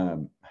began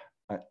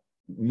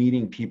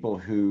meeting people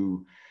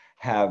who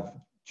have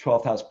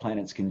 12th house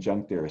planets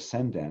conjunct their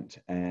ascendant.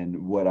 And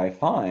what I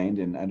find,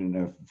 and I don't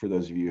know if, for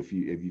those of you, if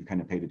you kind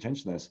of paid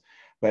attention to this,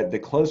 but the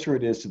closer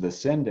it is to the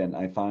ascendant,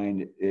 I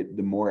find it,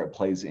 the more it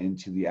plays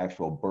into the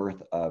actual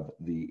birth of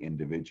the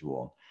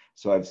individual.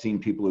 So I've seen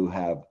people who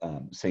have,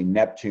 say,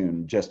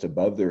 Neptune just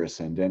above their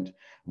ascendant.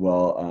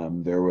 Well,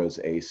 there was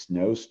a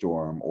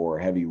snowstorm or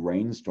heavy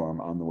rainstorm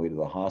on the way to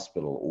the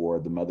hospital, or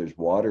the mother's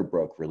water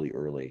broke really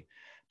early.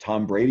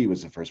 Tom Brady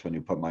was the first one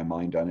who put my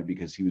mind on it,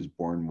 because he was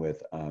born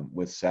with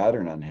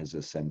Saturn on his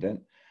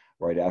ascendant,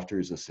 right after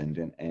his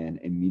ascendant, and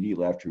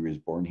immediately after he was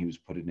born, he was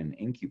put in an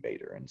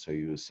incubator, and so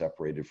he was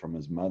separated from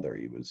his mother.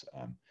 He was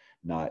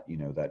not, you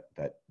know,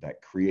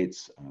 that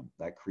creates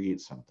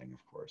something,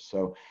 of course.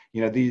 So,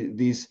 you know,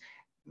 these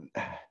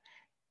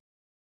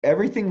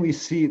everything we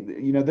see,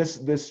 you know,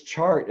 this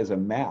chart is a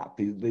map.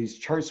 These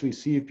charts we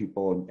see of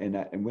people,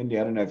 and Wendy,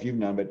 I don't know if you've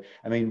known, but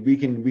I mean, we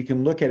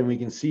can look at it and we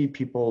can see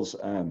people's,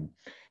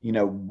 you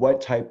know,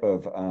 what type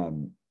of, how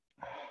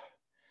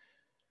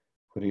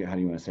do you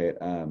want to say it?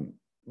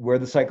 Where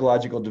the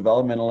psychological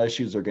developmental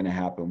issues are going to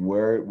happen,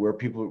 where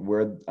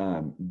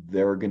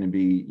there are going to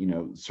be, you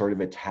know, sort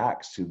of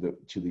attacks to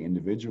the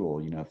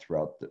individual, you know,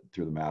 through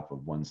the map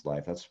of one's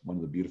life. That's one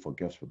of the beautiful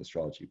gifts with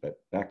astrology. But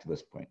back to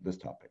this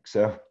topic.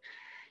 So,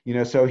 you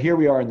know, so here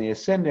we are in the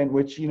ascendant,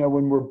 which, you know,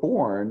 when we're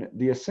born,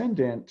 the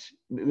ascendant,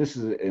 this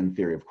is in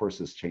theory, of course,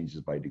 this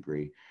changes by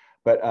degree.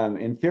 But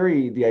in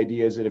theory, the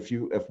idea is that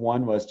if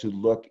one was to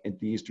look at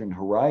the eastern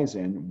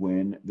horizon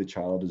when the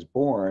child is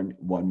born,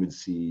 one would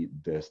see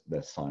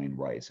the sign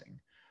rising.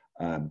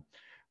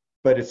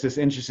 But it's this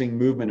interesting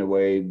movement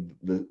away,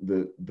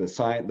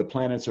 the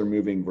planets are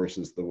moving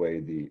versus the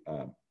way the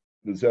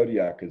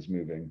zodiac is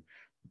moving,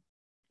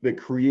 that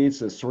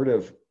creates a sort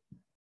of,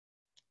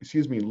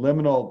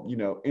 liminal, you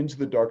know, into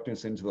the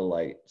darkness, into the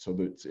light. So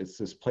that it's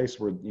this place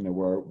where, you know,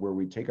 where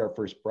we take our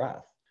first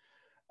breath.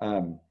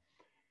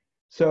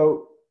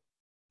 So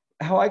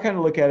how I kind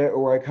of look at it,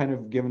 or I kind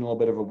of given a little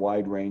bit of a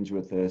wide range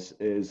with this,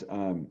 is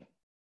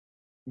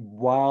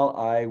while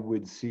I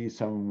would see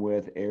someone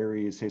with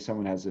Aries, say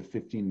someone has a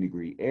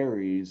 15-degree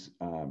Aries,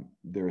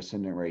 their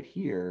ascendant right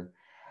here,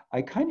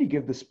 I kind of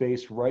give the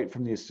space right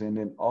from the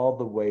ascendant all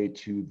the way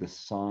to the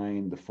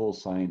sign, the full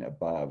sign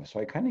above.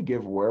 So I kind of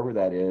give wherever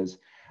that is.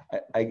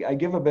 I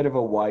give a bit of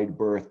a wide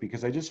berth,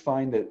 because I just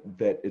find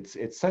that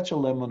it's such a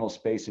liminal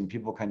space, and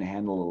people kind of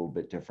handle it a little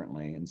bit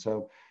differently. And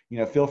so, you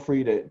know, feel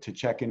free to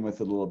check in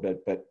with it a little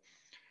bit. But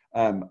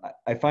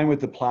I find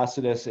with the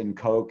Placidus and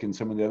Coke and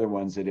some of the other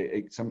ones that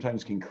it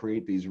sometimes can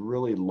create these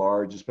really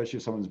large, especially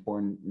if someone's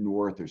born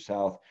north or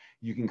south,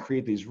 you can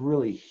create these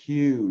really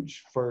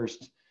huge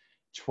first,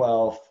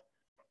 12th,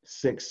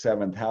 6th,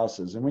 7th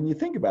houses. And when you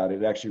think about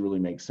it, it actually really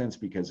makes sense,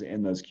 because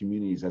in those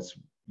communities,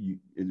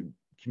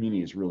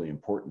 community is really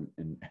important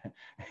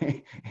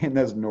in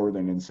those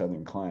northern and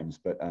southern climes.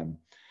 But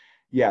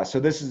yeah, so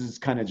this is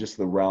kind of just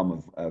the realm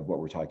of what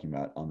we're talking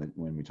about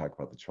when we talk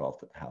about the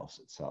 12th house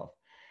itself.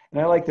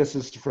 And I like this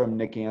is from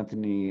Nick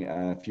Anthony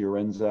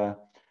Fiorenza,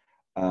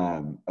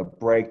 a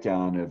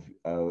breakdown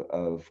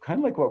of kind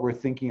of like what we're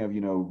thinking of,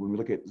 you know, when we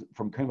look at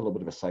from kind of a little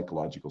bit of a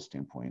psychological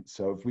standpoint.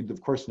 So if we,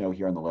 of course, know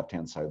here on the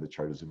left-hand side of the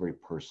chart is a very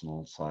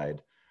personal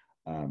side.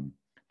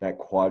 That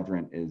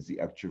quadrant is the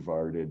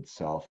extroverted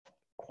self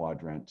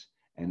quadrant,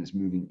 and is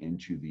moving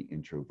into the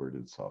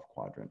introverted self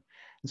quadrant.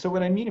 And so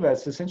what I mean about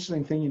it's this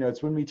interesting thing, you know,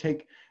 it's when we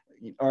take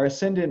our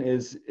ascendant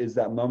is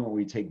that moment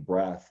we take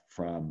breath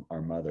from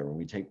our mother,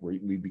 when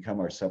we become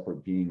our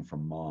separate being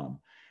from mom.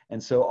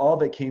 And so all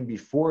that came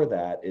before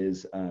that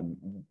is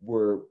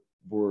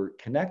we're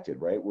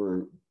connected, right?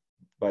 We're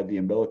by the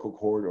umbilical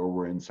cord, or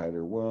we're inside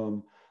our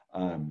womb.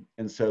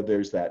 And so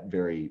there's that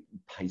very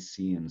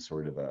Piscean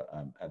sort of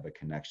a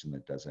connection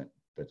that doesn't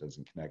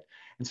connect.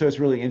 And so it's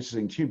really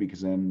interesting too,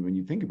 because then when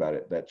you think about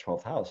it, that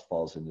 12th house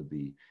falls into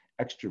the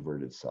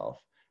extroverted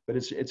self, but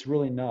it's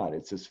really not.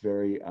 It's this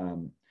very,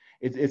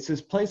 it's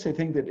this place, I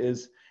think,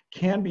 that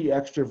can be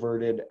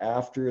extroverted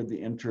after the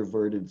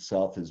introverted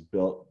self has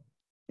built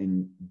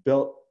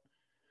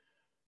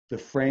the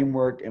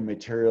framework and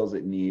materials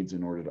it needs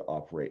in order to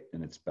operate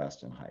in its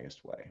best and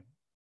highest way.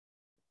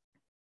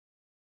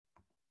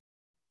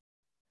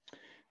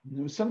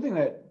 There was something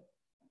that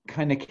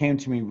kind of came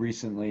to me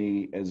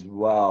recently as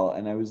well,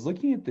 and I was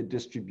looking at the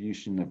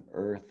distribution of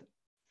earth,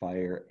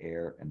 fire,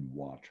 air, and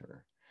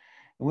water.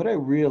 And what I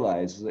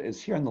realized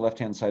is here on the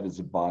left-hand side is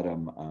the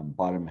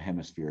bottom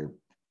hemisphere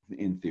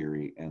in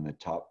theory, and the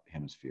top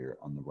hemisphere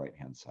on the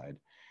right-hand side.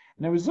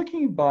 And I was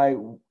looking by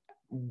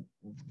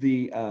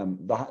the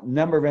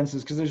number of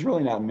instances, because there's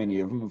really not many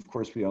of them. Of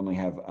course, we only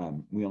have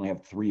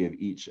 3 of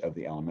each of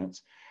the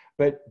elements.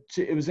 But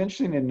it was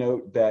interesting to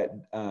note that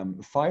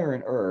fire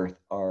and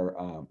earth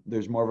are,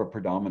 there's more of a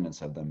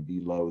predominance of them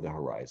below the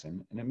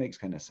horizon. And it makes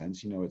kind of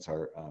sense. You know, it's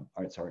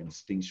our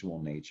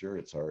instinctual nature.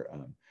 It's our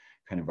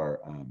kind of our,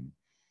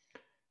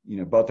 you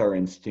know, both our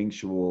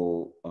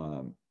instinctual,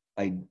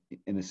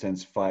 in a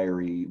sense,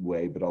 fiery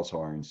way, but also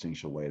our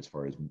instinctual way as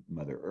far as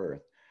Mother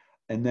Earth.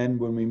 And then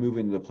when we move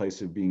into the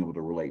place of being able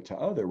to relate to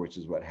other, which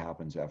is what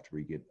happens after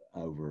we get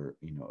over,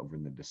 over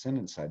in the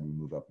descendant side, we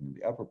move up into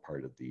the upper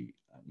part of the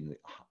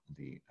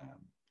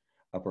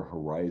upper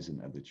horizon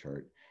of the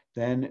chart.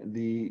 Then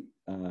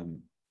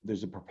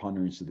there's a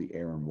preponderance of the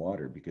air and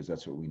water, because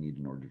that's what we need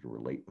in order to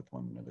relate with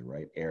one another,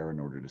 right? Air in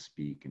order to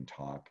speak and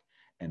talk,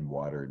 and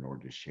water in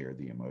order to share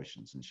the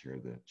emotions and share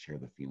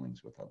the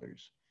feelings with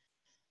others.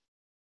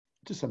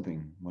 Just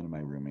something, one of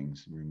my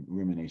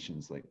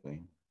ruminations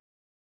lately.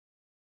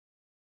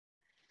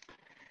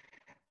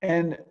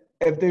 And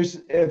if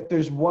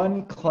there's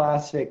one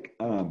classic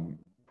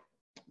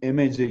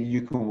image that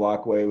you can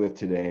walk away with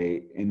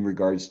today in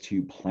regards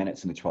to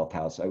planets in the 12th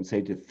house, I would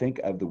say to think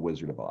of the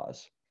Wizard of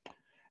Oz.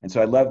 And so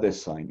I love this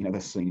sign,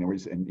 this thing, where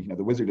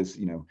the wizard is,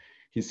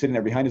 he's sitting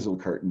there behind his little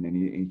curtain,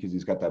 and because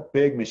he's got that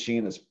big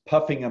machine that's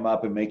puffing him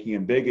up and making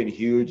him big and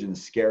huge and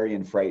scary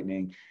and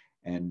frightening.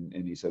 And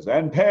he says,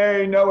 and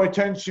pay no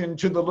attention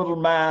to the little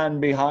man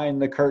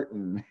behind the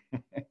curtain.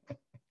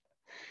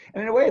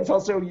 And in a way, it's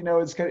also,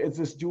 it's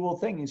this dual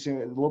thing. A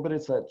little bit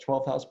it's that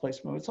 12th house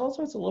placement. It's a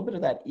little bit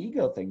of that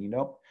ego thing,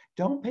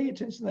 Don't pay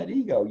attention to that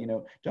ego,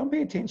 Don't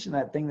pay attention to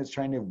that thing that's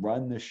trying to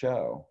run the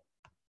show.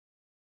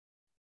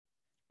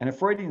 And a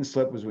Freudian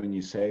slip was when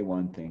you say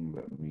one thing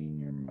but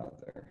mean your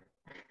mother.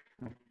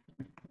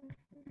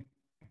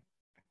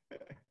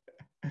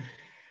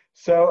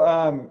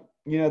 So,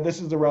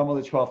 this is the realm of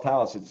the 12th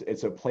house.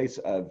 It's a place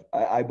of,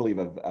 I believe,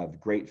 of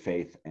great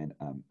faith and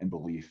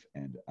belief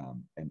and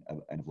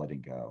of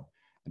letting go.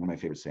 And one of my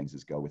favorite sayings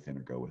is "Go within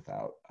or go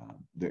without."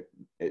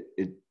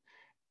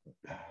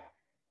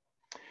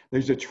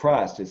 There's a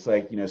trust. It's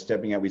like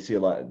stepping out. We see a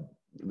lot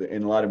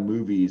in a lot of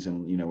movies,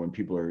 and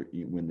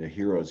when the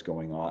hero's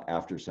going on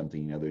after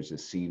something, there's a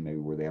scene maybe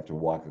where they have to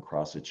walk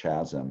across a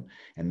chasm,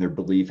 and their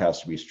belief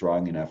has to be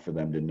strong enough for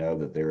them to know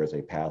that there is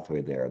a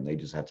pathway there, and they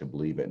just have to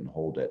believe it and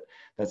hold it.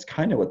 That's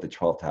kind of what the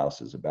 12th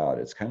house is about.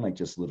 It's kind of like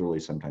just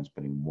literally sometimes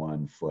putting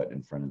one foot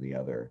in front of the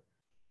other,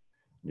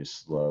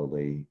 just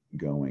slowly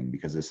going,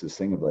 because it's this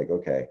thing of like,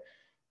 okay,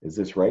 is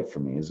this right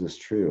for me? Is this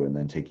true? And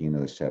then taking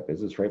another step.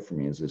 Is this right for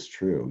me? Is this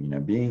true?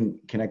 Being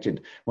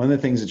connected. One of the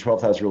things the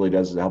 12th house really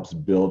does is it helps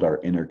build our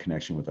inner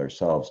connection with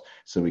ourselves,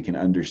 so we can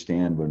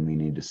understand when we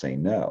need to say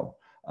no.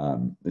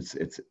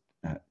 It's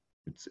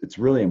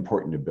really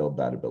important to build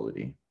that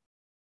ability.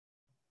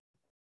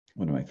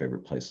 One of my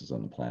favorite places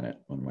on the planet,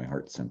 one of my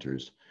heart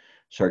centers,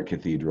 Chartres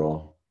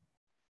Cathedral.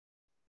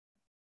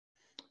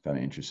 Found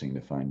it interesting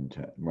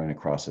to run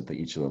across it that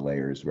each of the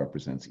layers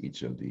represents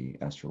each of the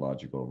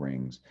astrological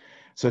rings.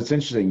 So it's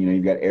interesting,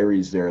 you've got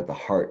Aries there at the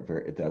heart,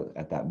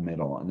 at that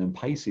middle, and then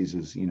Pisces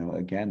is,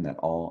 again, that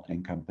all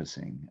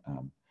encompassing.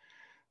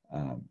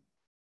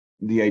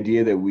 The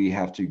idea that we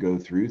have to go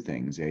through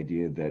things, the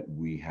idea that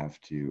we have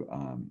to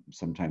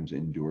sometimes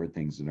endure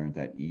things that aren't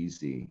that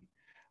easy.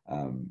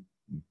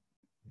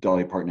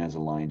 Dolly Parton has a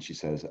line, she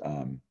says,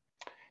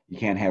 you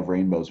can't have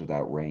rainbows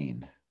without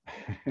rain.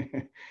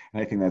 And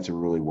I think that's a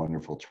really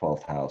wonderful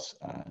 12th house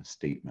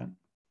statement.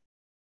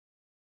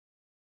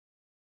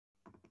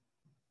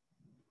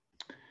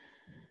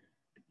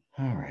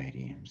 All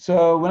righty.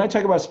 So when I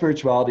talk about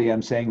spirituality,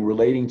 I'm saying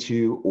relating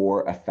to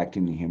or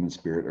affecting the human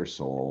spirit or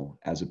soul,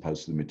 as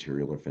opposed to the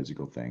material or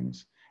physical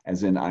things,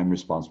 as in I'm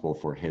responsible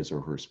for his or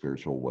her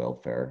spiritual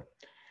welfare.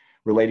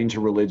 Relating to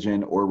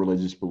religion or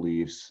religious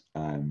beliefs,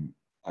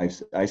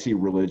 I see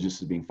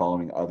religious as being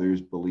following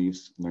others'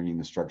 beliefs, learning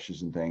the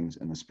structures and things,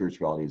 and the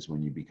spirituality is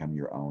when you become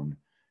your own,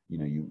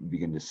 you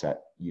begin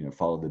to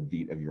follow the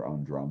beat of your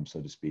own drum, so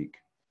to speak.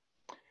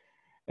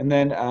 And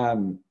then,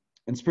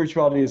 and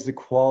spirituality is the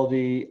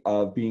quality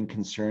of being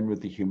concerned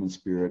with the human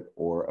spirit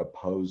or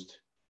opposed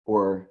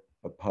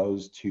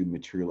to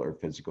material or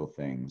physical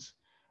things.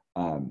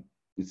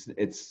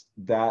 It's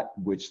that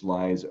which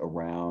lies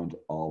around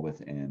all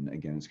within.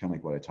 Again, it's kind of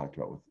like what I talked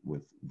about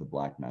with the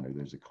black matter.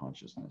 There's a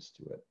consciousness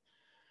to it.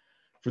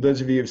 For those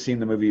of you who have seen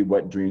the movie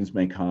What Dreams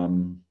May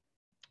Come,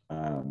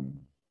 I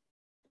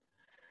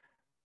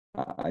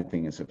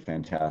think it's a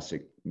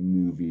fantastic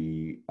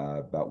movie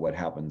about what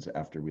happens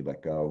after we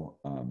let go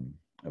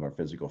of our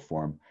physical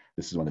form.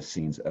 This is one of the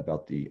scenes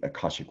about the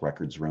Akashic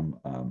Records room.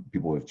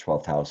 People with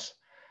 12th house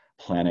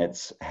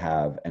planets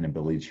have an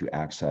ability to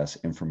access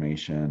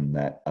information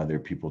that other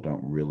people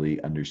don't really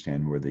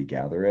understand where they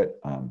gather it.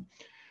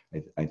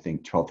 I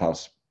think 12th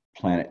house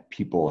planet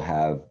people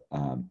have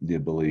the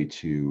ability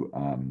to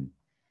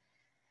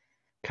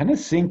kind of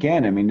sink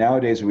in. I mean,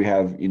 nowadays we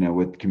have,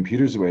 with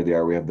computers the way they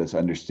are, we have this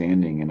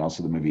understanding, and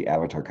also the movie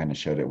Avatar kind of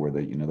showed it where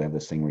they have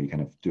this thing where you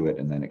kind of do it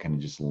and then it kind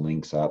of just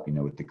links up,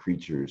 with the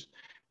creatures.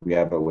 We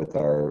have it with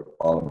all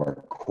of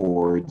our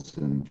cords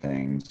and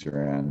things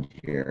around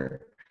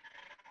here.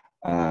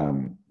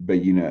 But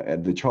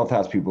the 12th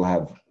house people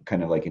have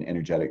kind of like an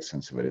energetic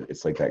sense of it.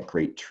 It's like that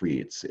great tree.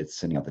 It's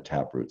sending out the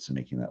tap roots and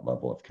making that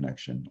level of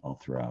connection all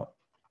throughout.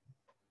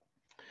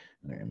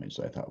 Another image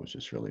that I thought was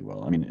just really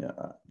well. I mean,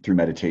 through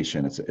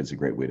meditation, it's a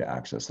great way to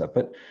access that.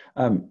 But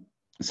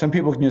some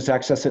people can just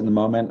access it in the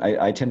moment.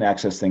 I tend to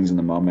access things in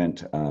the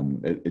moment.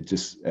 It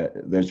just,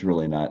 there's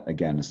really not,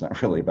 again, it's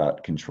not really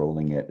about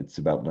controlling it. It's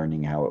about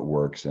learning how it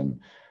works and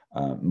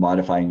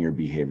modifying your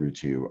behavior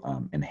to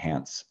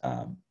enhance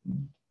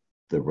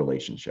the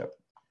relationship.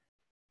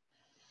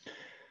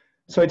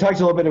 So I talked a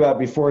little bit about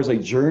before is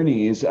like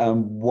journeys.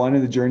 One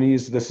of the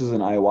journeys, this is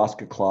an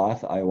ayahuasca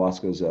cloth.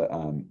 Ayahuasca is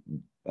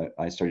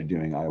I started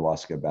doing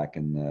ayahuasca back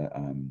in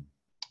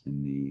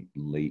the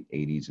late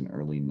 80s and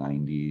early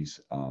 90s.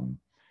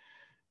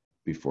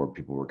 Before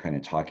people were kind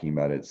of talking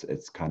about it,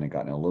 it's kind of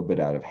gotten a little bit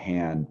out of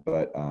hand,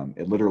 but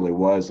it literally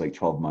was like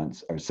 12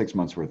 months or 6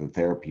 months worth of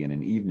therapy in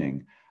an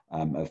evening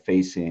of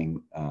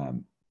facing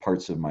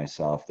parts of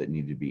myself that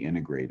needed to be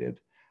integrated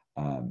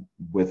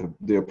with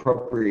the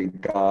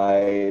appropriate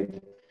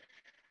guide,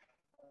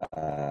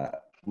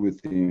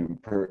 with the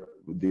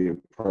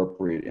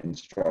appropriate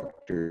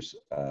instructors.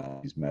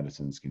 These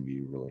medicines can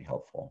be really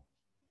helpful.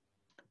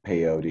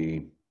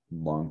 Peyote,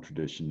 long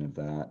tradition of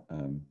that.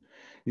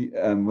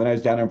 When I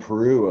was down in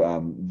Peru,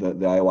 the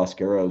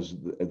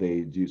ayahuasqueros,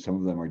 they do, some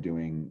of them are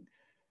doing,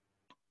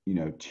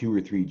 2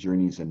 or 3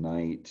 journeys a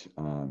night,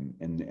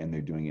 and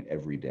they're doing it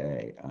every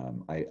day.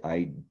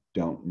 I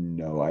don't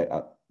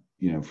know.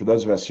 For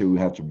those of us who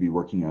have to be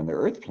working on the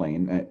earth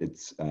plane,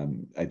 it's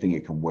I think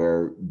it can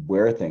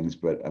wear things,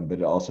 but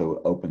it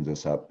also opens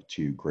us up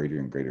to greater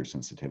and greater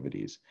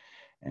sensitivities.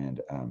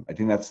 And I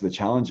think that's the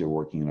challenge of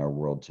working in our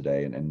world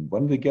today. And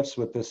one of the gifts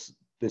with this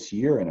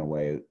year, in a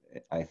way,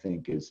 I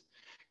think, is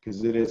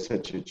because it is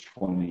such a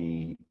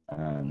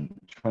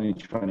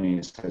 2020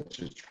 is such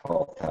a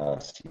 12th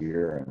house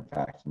year, in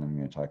fact, and I'm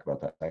going to talk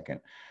about that in a second.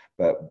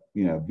 But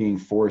being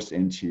forced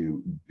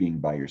into being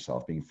by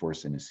yourself, being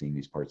forced into seeing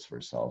these parts of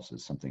ourselves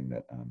is something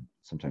that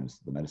sometimes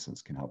the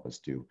medicines can help us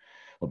do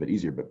a little bit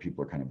easier, but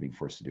people are kind of being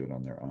forced to do it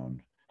on their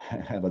own.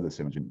 I love this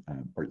image.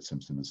 Bart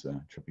Simpson is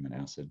tripping on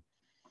acid.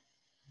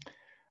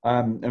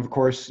 And of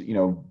course,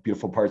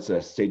 beautiful parts,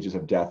 stages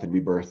of death and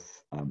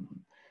rebirth.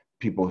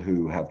 People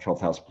who have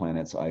 12th house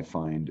planets, I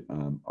find,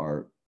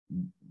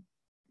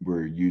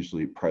 we're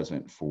usually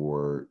present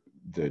for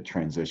the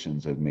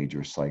transitions of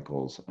major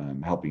cycles,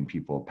 helping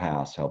people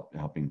pass,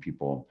 helping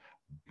people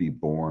be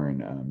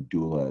born,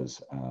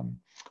 doulas,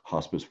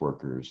 hospice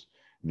workers,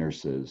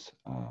 nurses,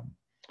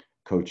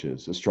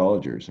 coaches,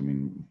 astrologers. I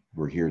mean,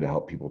 we're here to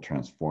help people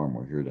transform.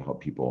 We're here to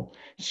help people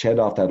shed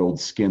off that old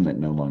skin that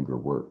no longer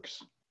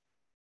works.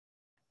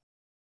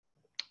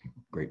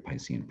 Great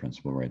Piscean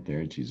principle right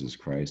there. Jesus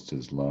Christ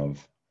is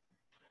love.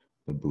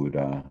 The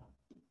Buddha.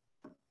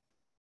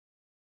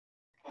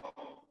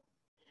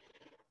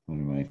 One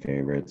of my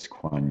favorites,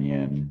 Kuan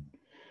Yin.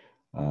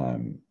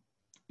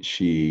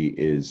 She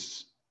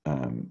is,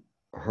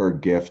 her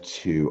gift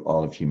to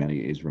all of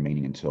humanity is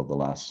remaining until the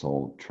last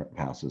soul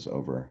passes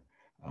over.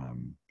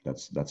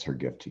 That's her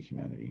gift to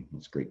humanity.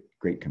 It's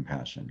great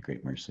compassion,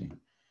 great mercy.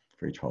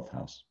 Very 12th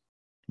house.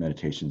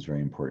 Meditation is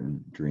very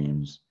important.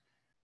 Dreams.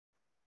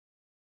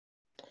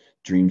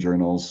 Dream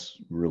journals,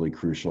 really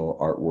crucial.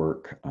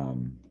 Artwork,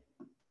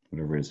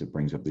 whatever it is that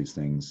brings up these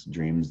things.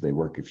 Dreams, they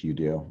work if you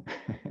do.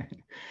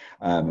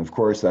 Of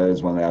course, that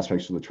is one of the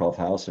aspects of the 12th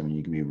house. I mean,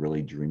 you can be a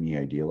really dreamy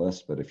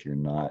idealist, but if you're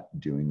not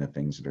doing the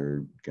things that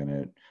are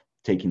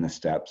taking the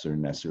steps that are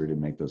necessary to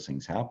make those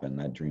things happen,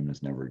 that dream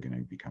is never going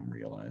to become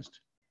realized.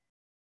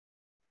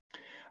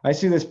 I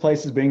see this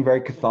place as being very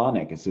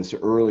chthonic. It's this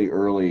early,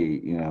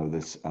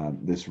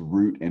 this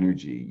root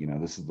energy.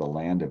 This is the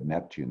land of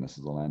Neptune. This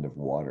is the land of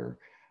water.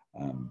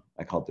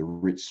 I call it the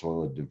rich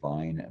soil of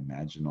divine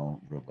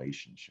imaginal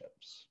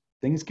relationships.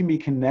 Things can be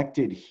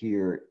connected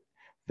here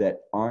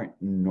that aren't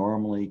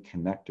normally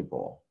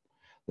connectable.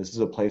 This is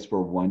a place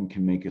where one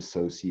can make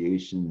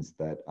associations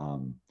that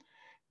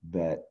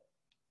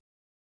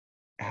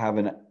have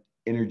an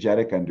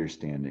energetic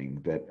understanding,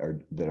 that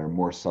are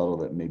more subtle,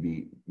 that may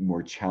be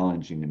more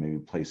challenging to maybe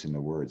place into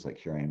words. Like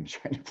here I am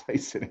trying to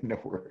place it into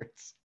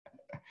words.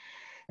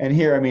 And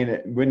here, I mean,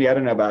 Wendy, I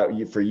don't know about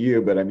you, for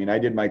you, but I mean, I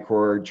did my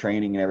core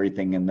training and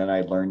everything, and then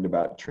I learned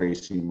about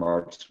Tracy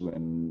Marks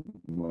when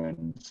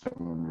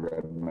someone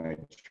read my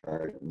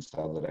chart and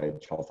saw that I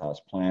had 12th house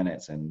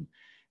planets, and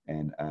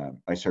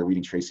I started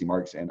reading Tracy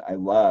Marks, and I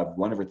loved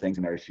one of her things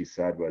in there. She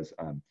said was,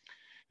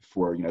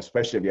 for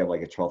especially if you have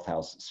like a 12th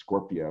house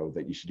Scorpio,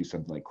 that you should do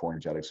something like core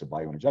energetics or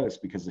bioenergetics,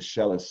 because the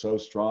shell is so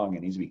strong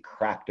and needs to be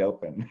cracked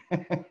open.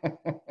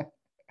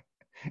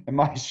 And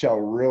my shell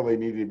really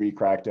needed to be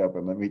cracked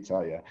open, let me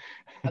tell you.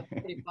 That's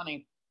pretty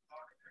funny.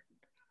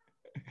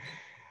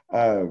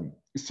 Her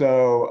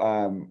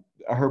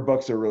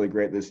books are really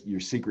great.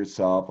 Your Secret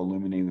Self,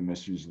 Illuminating the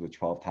Mysteries of the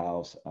 12th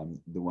House.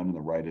 The one on the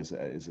right is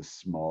a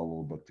small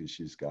little book that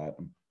she's got.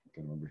 I'm going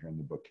to remember here in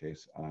the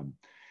bookcase.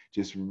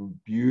 Just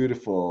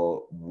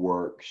beautiful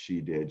work she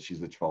did. She's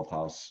the 12th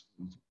house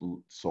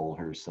soul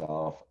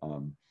herself.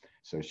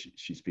 So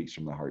she speaks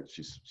from the heart.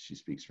 She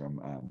speaks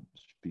from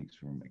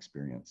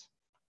experience.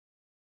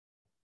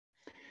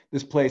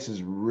 this place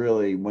is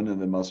really one of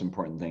the most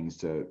important things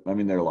to, I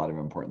mean, there are a lot of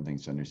important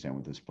things to understand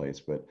with this place,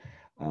 but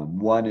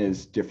one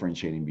is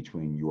differentiating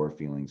between your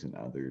feelings and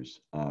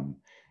others.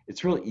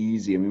 It's real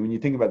easy. I mean, when you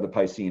think about the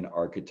Piscean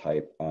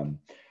archetype,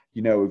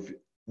 you know, if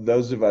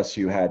those of us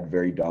who had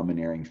very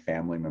domineering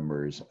family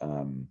members,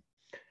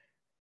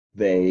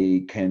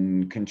 they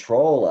can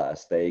control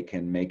us. They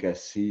can make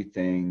us see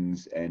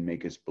things and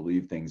make us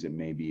believe things that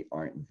maybe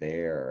aren't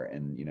there.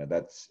 And, you know,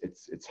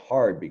 it's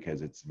hard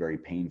because it's very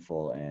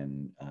painful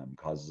and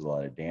causes a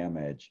lot of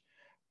damage.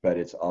 But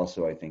it's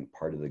also, I think,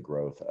 part of the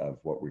growth of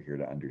what we're here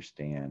to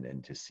understand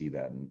and to see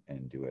that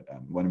and do it.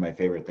 One of my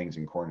favorite things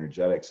in core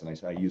energetics,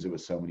 and I use it with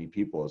so many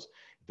people, is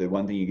the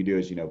one thing you can do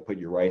is, you know, put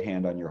your right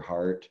hand on your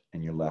heart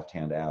and your left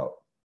hand out,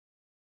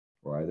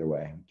 or either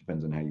way,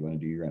 depends on how you want to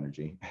do your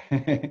energy.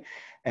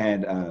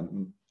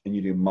 And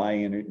you do my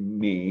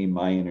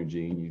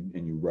energy,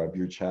 and you rub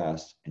your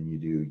chest, and you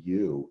do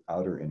you,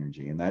 outer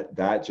energy. And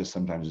that just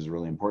sometimes is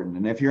really important.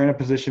 And if you're in a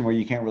position where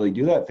you can't really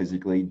do that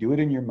physically, do it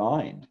in your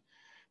mind,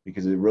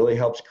 because it really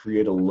helps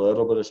create a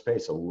little bit of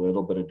space, a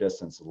little bit of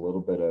distance, a little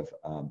bit of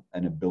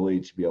an ability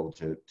to be able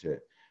to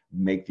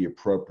make the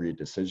appropriate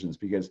decisions.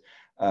 Because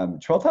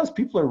 12th house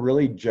people are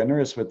really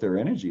generous with their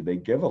energy. They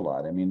give a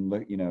lot. I mean,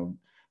 look, you know,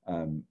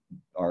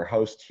 our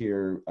host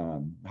here,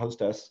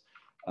 hostess,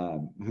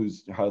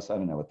 who's host, I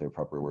don't know what their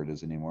proper word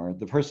is anymore.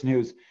 The person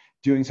who's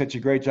doing such a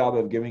great job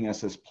of giving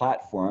us this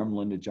platform,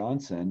 Linda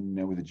Johnson, you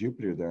know, with the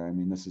Jupiter there. I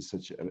mean, this is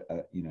such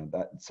you know,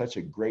 such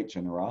a great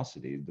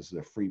generosity. This is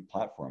a free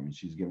platform, and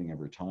she's giving of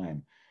her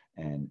time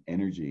and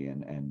energy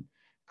and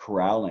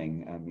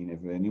corralling. I mean,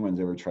 if anyone's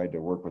ever tried to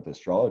work with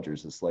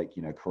astrologers, it's like,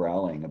 you know,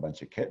 corralling a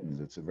bunch of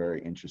kittens. It's a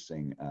very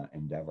interesting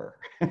endeavor.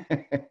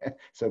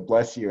 So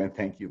bless you and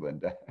thank you,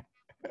 Linda.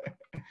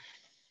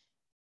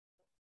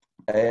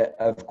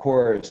 Of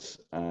course,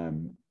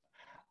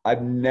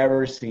 I've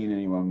never seen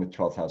anyone with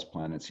 12th house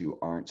planets who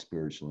aren't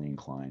spiritually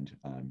inclined.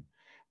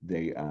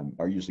 They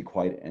are usually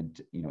quite,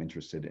 you know,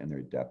 interested, and they're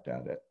adept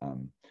at it.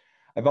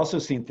 I've also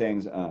seen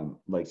things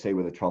like, say,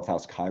 with a 12th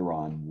house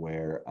Chiron,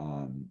 where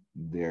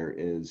there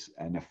is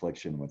an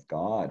affliction with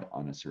God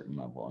on a certain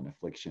level, an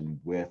affliction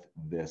with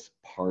this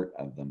part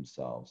of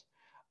themselves.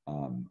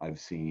 I've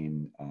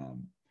seen,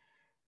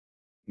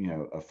 you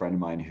know, a friend of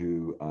mine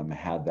who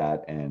had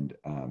that, and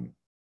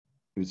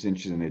it was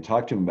interesting to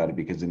talk to him about it,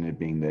 because it ended up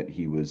being that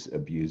he was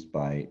abused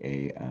by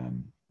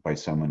by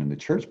someone in the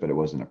church, but it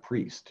wasn't a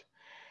priest.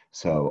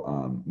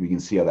 So we can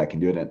see how that can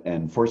do it.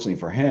 And fortunately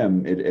for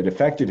him, it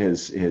affected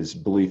his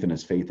belief and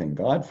his faith in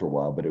God for a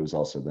while, but it was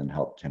also then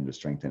helped him to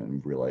strengthen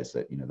and realize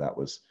that, you know, that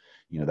was,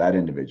 you know, that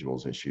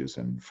individual's issues,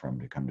 and for him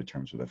to come to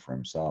terms with it for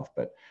himself.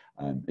 But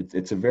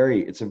it's a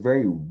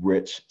very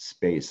rich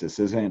space. This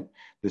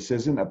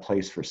isn't a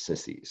place for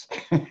sissies.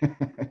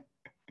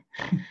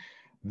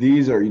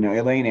 These are, you know,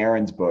 Elaine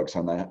Aron's books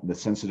on the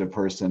sensitive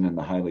person and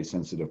the highly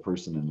sensitive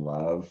person in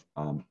love.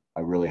 I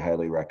really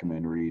highly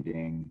recommend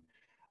reading.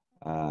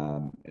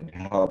 It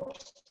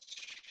helps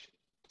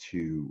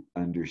to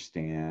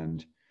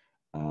understand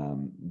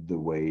the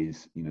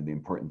ways, you know, the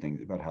important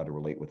things about how to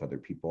relate with other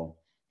people,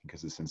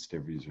 because the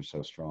sensitivities are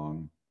so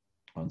strong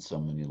on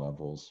so many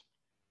levels.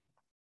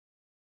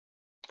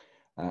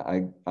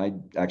 I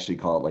actually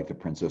call it like the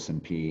princess and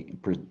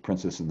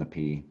the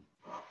pea.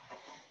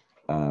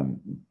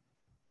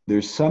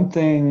 There's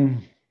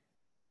something,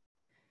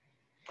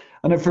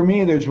 and for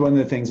me, there's one of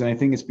the things, and I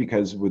think it's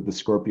because with the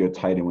Scorpio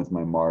Titan, with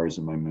my Mars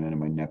and my Moon and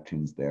my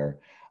Neptune's there,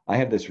 I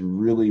have this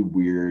really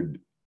weird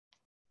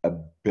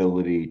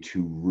ability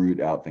to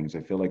root out things.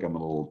 I feel like I'm a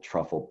little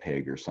truffle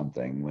pig or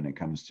something when it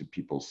comes to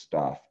people's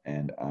stuff.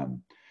 And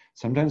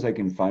sometimes I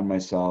can find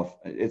myself,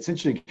 it's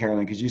interesting,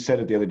 Carolyn, because you said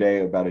it the other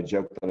day about a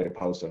joke that I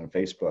posted on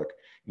Facebook.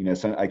 You know,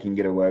 so I can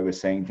get away with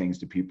saying things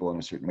to people in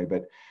a certain way,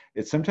 but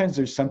it's sometimes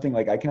there's something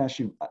like I can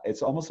actually,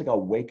 it's almost like I'll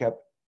wake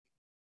up.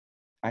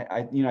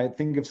 You know, I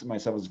think of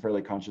myself as a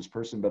fairly conscious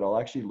person, but I'll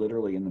actually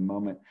literally in the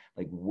moment,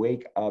 like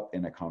wake up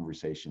in a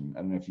conversation.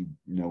 I don't know if you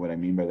know what I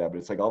mean by that, but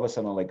it's like all of a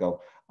sudden I'll like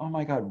go, oh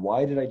my God,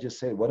 why did I just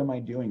say it? What am I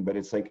doing? But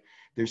it's like,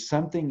 there's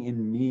something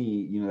in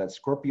me, you know, that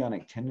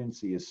scorpionic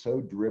tendency is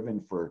so driven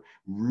for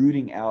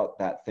rooting out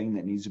that thing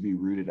that needs to be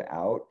rooted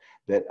out,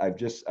 that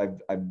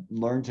I've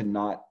learned to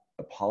not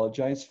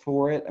apologize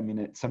for it. I mean,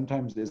 it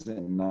sometimes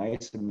isn't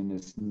nice. I mean,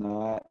 it's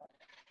not,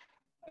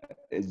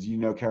 as you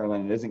know,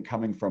 Caroline, it isn't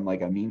coming from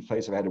like a mean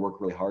place. I've had to work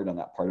really hard on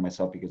that part of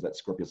myself, because that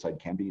Scorpio side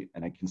can be,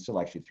 and I can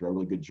still actually throw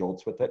really good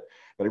jolts with it,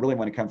 but I really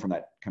want to come from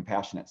that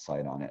compassionate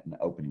side on it and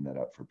opening that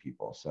up for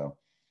people. So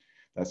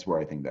that's where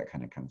I think that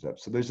kind of comes up.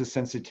 So there's a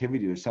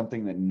sensitivity, there's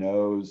something that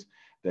knows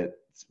that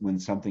when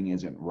something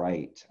isn't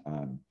right.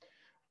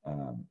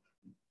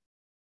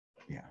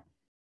 Yeah.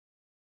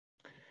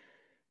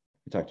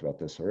 We talked about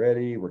this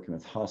already, working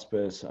with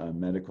hospice,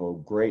 medical,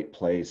 great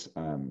place.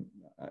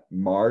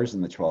 Mars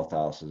in the 12th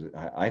house is,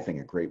 I think,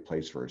 a great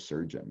place for a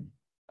surgeon.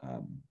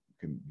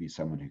 Can be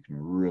someone who can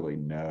really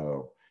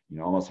know, you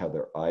know, almost have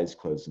their eyes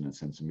closed in a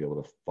sense, and be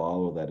able to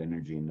follow that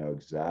energy and know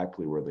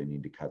exactly where they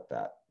need to cut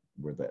that,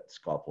 where that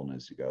scalpel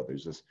needs to go.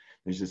 There's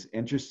this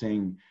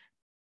interesting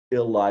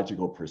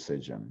illogical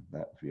precision.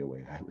 That would be a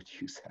way I would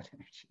use that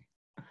energy.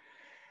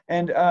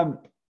 And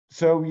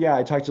so, yeah,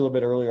 I talked a little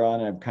bit earlier on,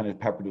 and I've kind of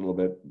peppered a little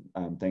bit,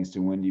 thanks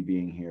to Wendy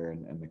being here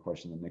and the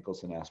question that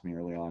Nicholson asked me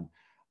early on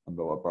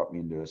about what brought me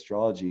into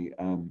astrology.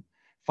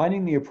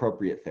 Finding the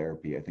appropriate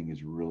therapy, I think,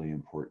 is really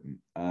important.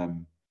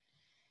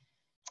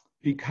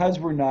 Because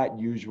we're not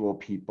usual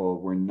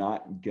people, we're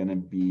not going to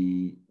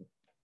be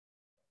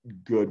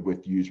good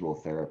with usual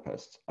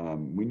therapists.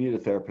 We need a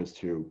therapist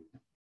who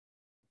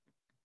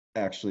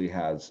actually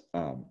has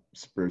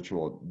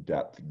spiritual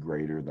depth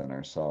greater than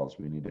ourselves.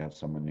 We need to have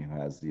someone who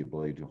has the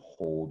ability to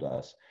hold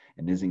us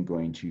and isn't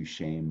going to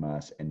shame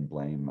us and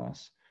blame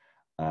us.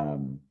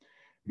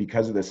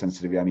 Because of the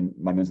sensitivity, I mean,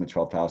 my moon's in the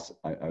 12th house.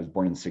 I was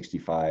born in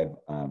 65.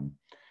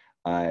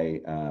 I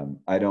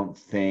don't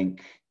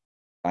think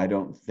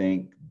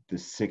the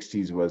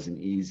 60s was an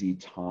easy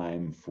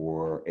time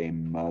for a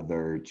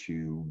mother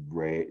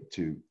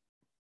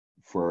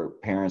for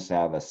parents to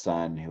have a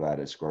son who had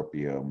a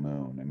Scorpio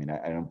moon. I mean,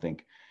 I don't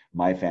think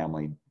my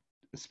family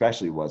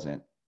especially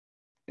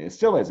it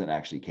still isn't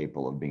actually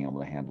capable of being able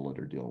to handle it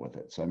or deal with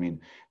it. So, I mean,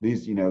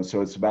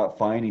 so it's about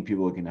finding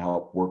people who can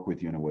help work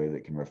with you in a way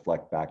that can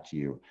reflect back to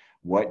you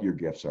what your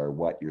gifts are,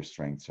 what your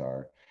strengths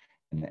are,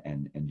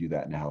 and do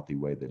that in a healthy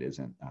way that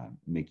isn't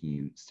making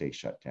you stay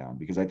shut down.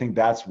 Because I think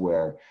that's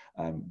where,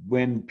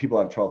 when people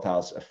have 12th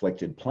house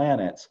afflicted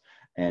planets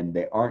and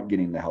they aren't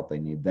getting the help they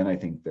need, then I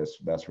think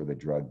that's where the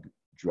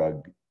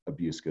drug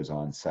abuse goes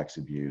on, sex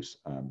abuse,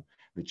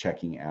 the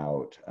checking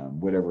out,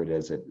 whatever it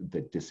is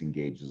that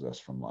disengages us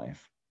from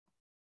life.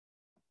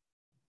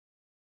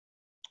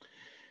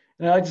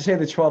 And I like to say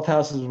the 12th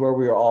house is where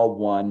we are all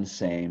one,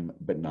 same,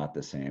 but not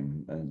the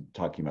same. And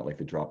talking about like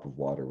the drop of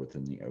water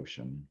within the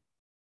ocean.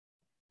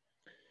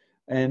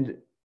 And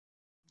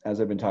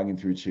as I've been talking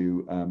through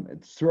too,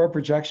 it's through our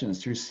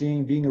projections, through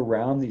being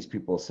around these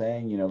people,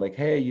 saying, like,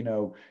 hey,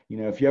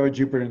 if you have a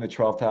Jupiter in the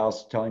 12th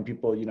house, telling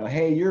people,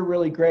 hey, you're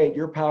really great,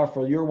 you're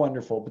powerful, you're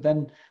wonderful, but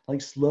then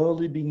like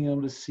slowly being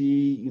able to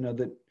see,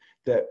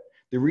 that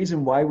the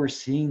reason why we're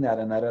seeing that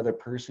in that other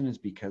person is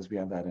because we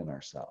have that in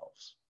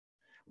ourselves.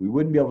 We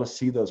wouldn't be able to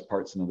see those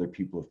parts in other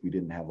people if we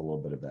didn't have a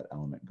little bit of that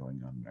element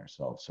going on in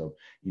ourselves. So,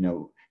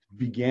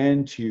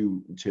 begin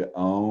to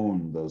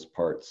own those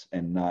parts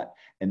and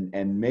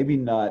maybe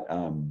not,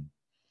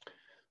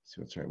 see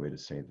what's the right way to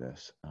say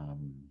this.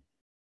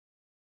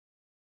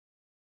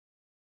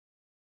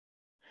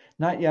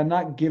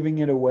 Not giving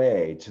it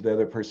away to the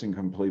other person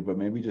completely, but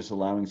maybe just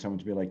allowing someone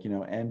to be like,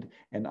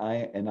 and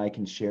I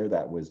can share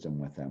that wisdom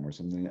with them or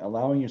something,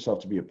 allowing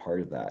yourself to be a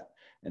part of that.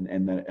 And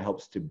then it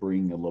helps to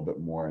bring a little bit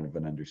more of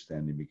an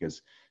understanding,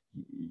 because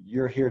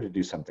you're here to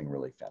do something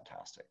really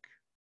fantastic.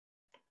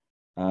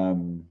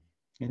 And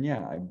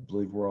yeah, I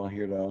believe we're all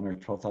here to own our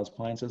 12th house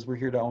planets, as we're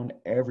here to own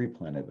every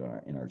planet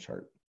in our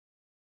chart.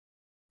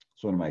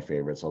 It's one of my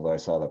favorites, although I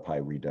saw the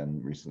pie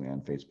redone recently on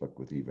Facebook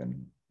with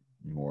even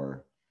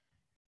more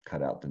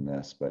cut out than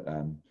this. But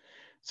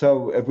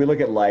so if we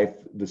look at life,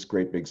 this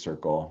great big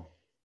circle,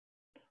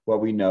 what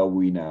we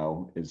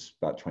know is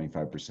about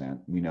 25%.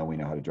 We know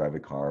how to drive a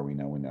car. We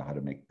know how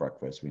to make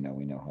breakfast. We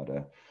know how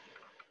to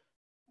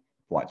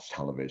watch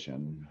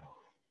television.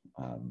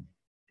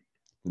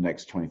 The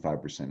next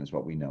 25% is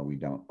what we know we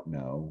don't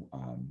know.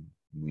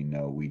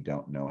 We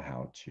don't know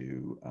how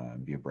to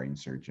be a brain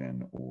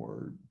surgeon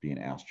or be an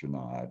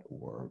astronaut,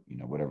 or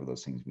whatever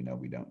those things we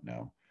don't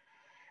know.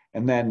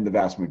 And then the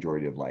vast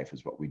majority of life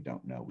is what we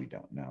don't know.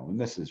 And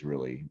this is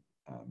really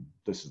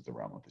this is the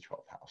realm of the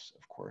 12th house,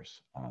 of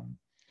course.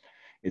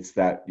 It's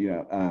that,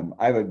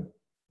 I have a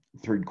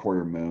third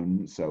quarter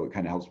moon, so it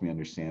kind of helps me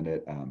understand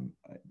it.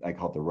 I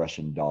call it the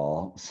Russian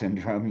doll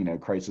syndrome,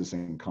 crisis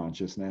in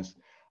consciousness.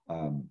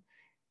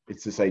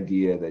 It's this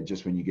idea that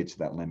just when you get to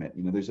that limit,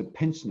 there's a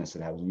pinchedness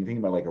that happens. When you think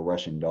about like a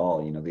Russian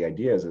doll, the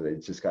idea is that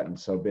it's just gotten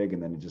so big,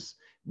 and then it gets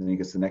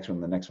the next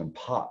one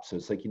pops. So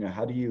it's like,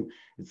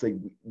 it's like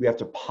we have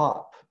to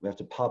pop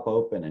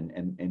open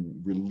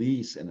and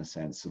release, in a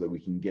sense, so that we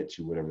can get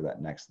to whatever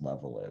that next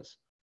level is.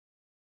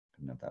 I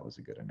don't know if that was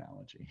a good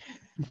analogy.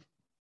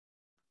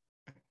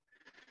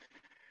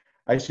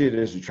 I see it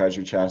as a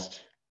treasure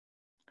chest,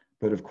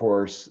 but of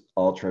course,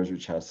 all treasure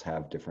chests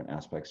have different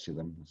aspects to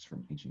them. It's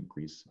from ancient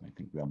Greece. I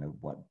think we all know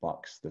what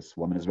box this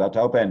woman is about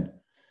to open.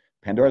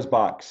 Pandora's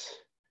box.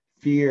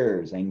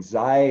 Fears,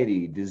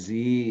 anxiety,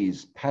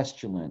 disease,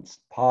 pestilence,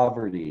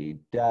 poverty,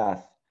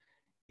 death,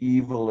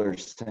 evil or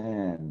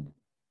sin,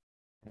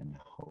 and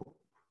hope.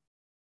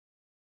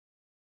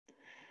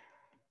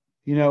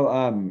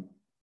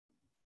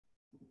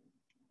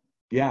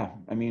 Yeah,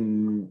 I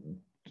mean,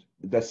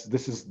 this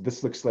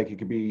looks like it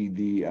could be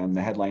the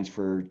headlines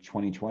for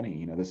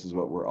 2020. This is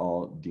what we're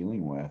all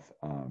dealing with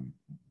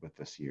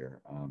this year.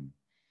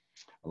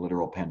 A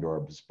literal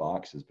Pandora's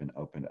box has been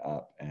opened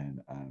up,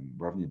 and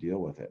we're having to deal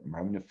with it. And we're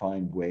having to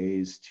find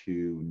ways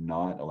to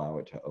not allow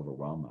it to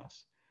overwhelm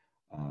us.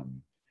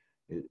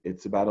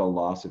 It's about a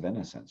loss of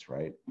innocence,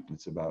 right?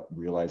 It's about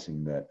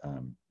realizing that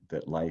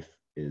that life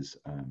is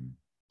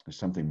there's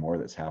something more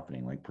that's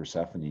happening, like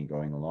Persephone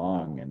going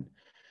along and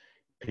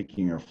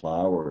picking her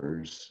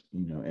flowers,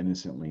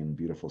 innocently in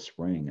beautiful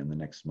spring, and the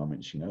next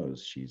moment she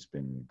knows she's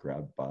been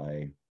grabbed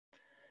by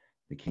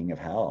the king of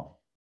hell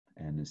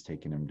and is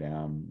taking her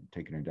down,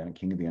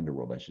 king of the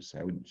underworld, I should say.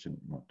 Don't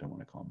want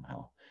to call him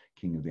hell,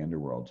 king of the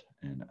underworld,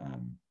 and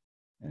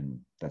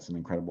that's an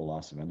incredible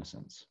loss of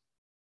innocence.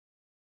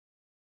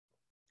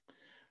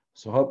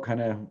 So hope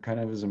kind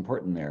of is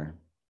important there,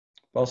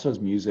 but also as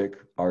music,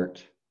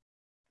 art,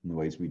 and the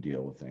ways we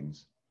deal with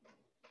things.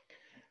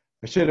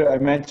 I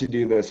meant to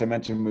do this. I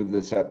meant to move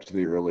this up to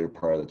the earlier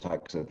part of the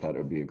talk because I thought it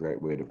would be a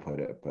great way to put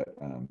it, but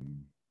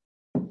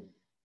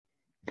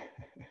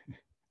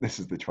this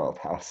is the 12th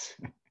house.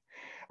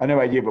 I know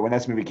about you, but when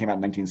this movie came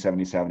out in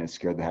 1977, it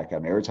scared the heck out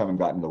of me. Every time I've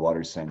gotten the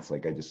water sense,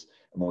 like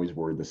I'm always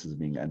worried this is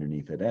being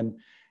underneath it.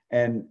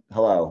 And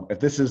hello, if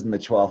this isn't the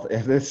 12th,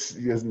 if this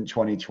isn't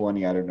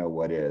 2020, I don't know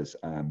what is.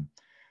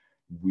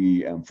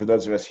 For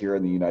those of us here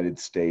in the United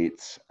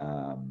States,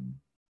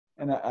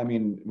 and I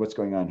mean, what's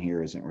going on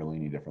here isn't really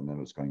any different than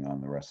what's going on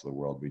in the rest of the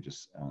world. We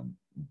just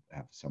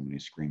have somebody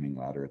screaming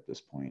louder at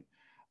this point.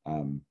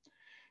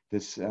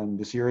 This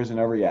year isn't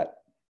over yet,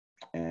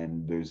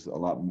 and there's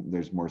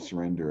more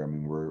surrender. I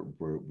mean,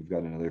 we've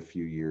got another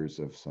few years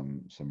of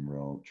some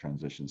real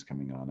transitions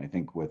coming on. I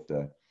think with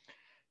the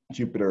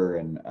Jupiter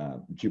and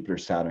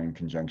Jupiter-Saturn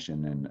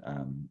conjunction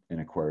and in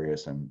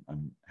Aquarius, I'm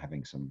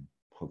having some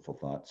hopeful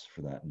thoughts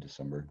for that in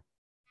December.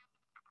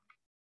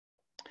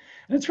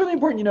 And it's really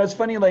important, it's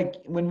funny, like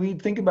when we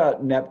think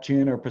about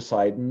Neptune or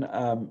Poseidon,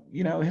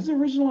 his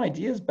original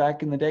ideas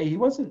back in the day, he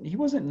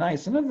wasn't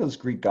nice. None of those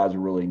Greek gods were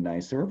really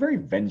nice. They were very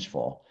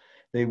vengeful.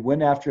 They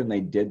went after and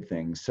they did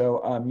things.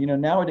 So,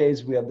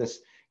 nowadays we have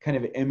this kind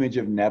of image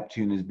of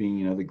Neptune as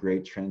being, the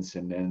great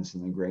transcendence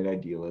and the great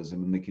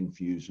idealism and the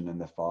confusion and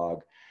the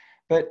fog.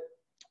 But,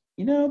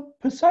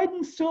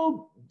 Poseidon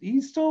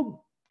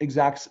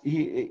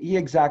he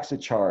exacts a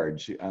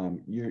charge.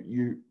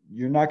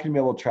 You're not going to be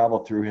able to travel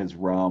through his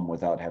realm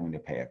without having to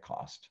pay a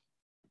cost.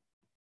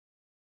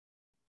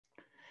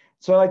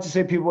 So I like to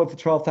say people with the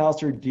 12th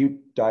house are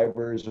deep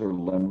divers or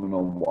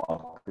liminal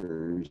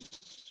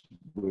walkers,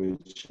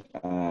 which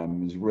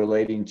is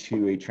relating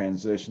to a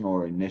transitional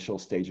or initial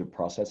stage of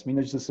process. I mean,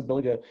 there's this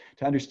ability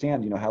to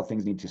understand, how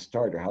things need to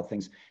start or how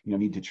things,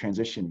 need to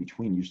transition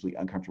between usually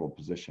uncomfortable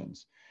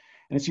positions.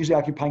 And it's usually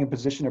occupying a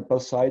position at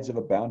both sides of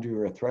a boundary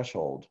or a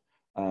threshold.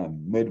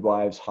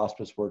 Midwives,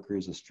 hospice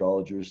workers,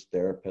 astrologers,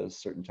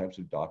 therapists, certain types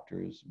of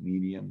doctors,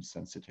 mediums,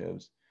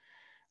 sensitives.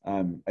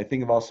 I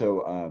think of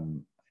also,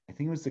 I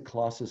think it was the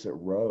Colossus at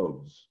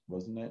Rhodes,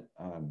 wasn't it?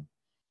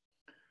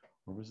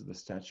 Or was it the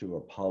statue of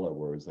Apollo,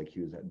 where it was like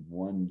he was at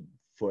one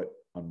foot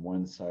on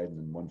one side and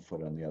then one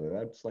foot on the other?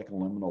 That's like a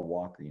liminal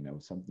walker,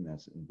 something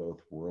that's in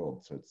both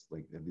worlds. So it's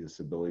like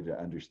this ability to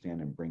understand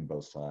and bring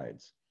both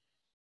sides.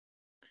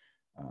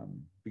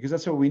 Because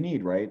that's what we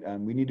need, right?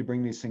 We need to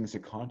bring these things to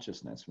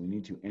consciousness. We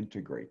need to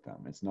integrate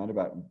them. It's not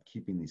about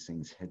keeping these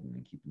things hidden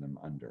and keeping them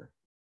under.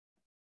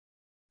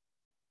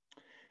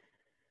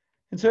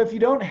 And so if you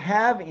don't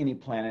have any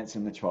planets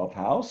in the 12th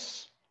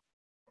house,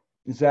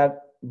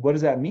 what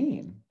does that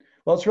mean?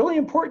 Well, it's really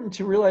important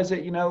to realize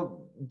that,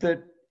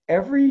 that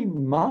every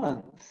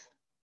month,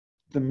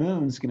 the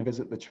moon's going to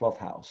visit the 12th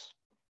house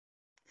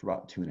for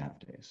about 2.5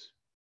 days.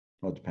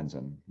 Well, it depends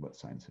on what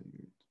sign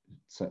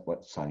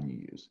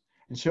you use.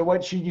 And so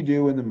what should you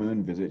do when the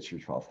moon visits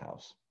your 12th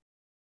house?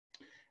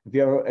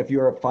 If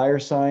you're a fire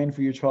sign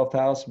for your 12th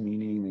house,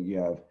 meaning that you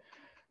have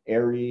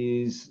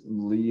Aries,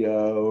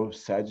 Leo,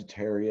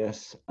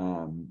 Sagittarius,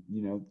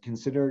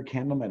 consider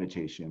candle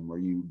meditation where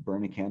you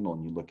burn a candle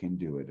and you look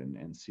into it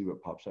and see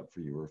what pops up for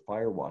you, or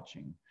fire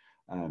walking,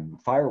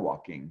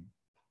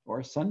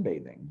 or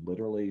sunbathing,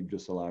 literally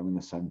just allowing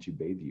the sun to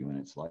bathe you in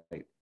its light.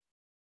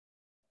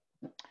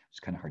 It's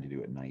kind of hard to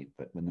do at night,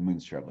 but when the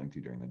moon's traveling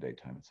through during the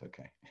daytime, it's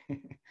okay.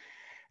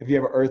 If you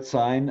have an earth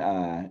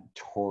sign,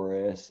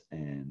 Taurus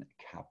and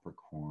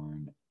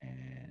Capricorn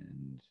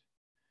and,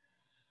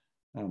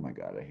 oh my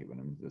God, I hate when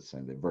I'm just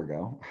saying that,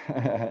 Virgo.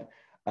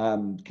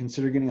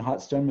 Consider getting a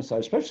hot stone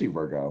massage, especially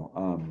Virgo.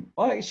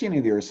 Well, actually any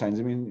of the earth signs.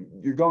 I mean,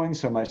 you're going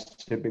so much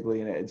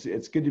typically, and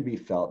it's good to be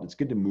felt. It's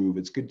good to move.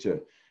 It's good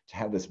to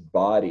have this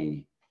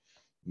body,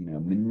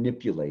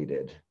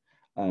 manipulated.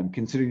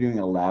 Consider doing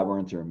a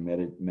labyrinth or a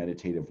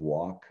meditative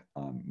walk.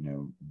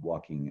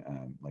 Walking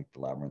like the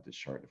labyrinth at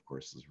chart, of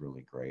course, is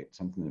really great.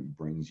 Something that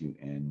brings you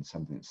in,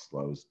 something that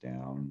slows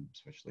down,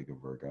 especially like a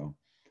Virgo.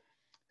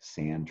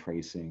 Sand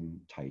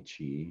tracing, Tai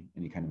Chi,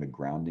 any kind of a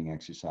grounding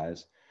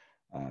exercise.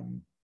 Talk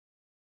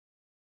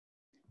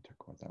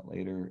about that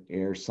later.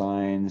 Air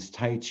signs,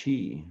 Tai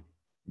Chi,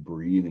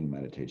 breathing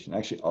meditation.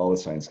 Actually, all the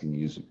signs can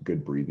use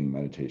good breathing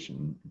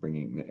meditation,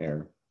 bringing the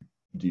air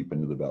deep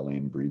into the belly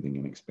and breathing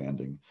and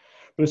expanding.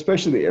 But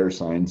especially the air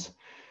signs,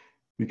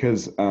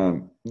 because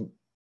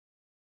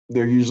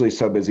they're usually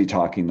so busy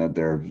talking that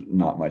there's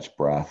not much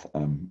breath.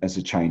 As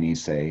the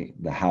Chinese say,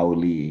 the Hao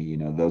Li,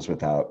 those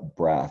without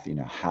breath,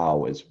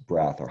 Hao is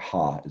breath, or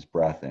Ha is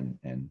breath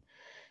in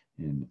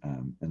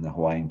the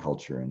Hawaiian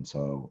culture. And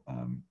so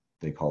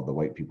they call the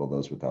white people,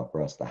 those without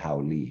breath, the Hao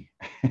Li.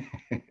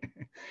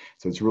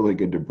 So it's really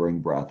good to bring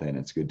breath in.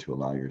 It's good to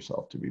allow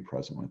yourself to be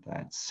present with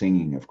that.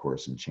 Singing, of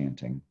course, and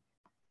chanting.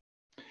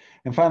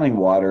 And finally,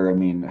 water. I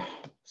mean,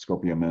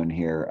 Scorpio moon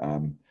here.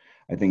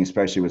 I think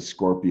especially with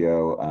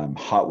Scorpio,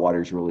 hot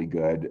water is really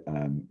good.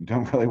 You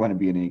don't really want to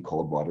be in any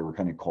cold water. We're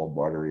kind of cold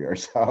watery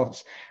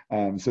ourselves.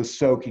 So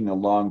soaking, a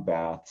long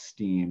bath,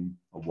 steam,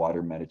 a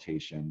water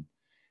meditation,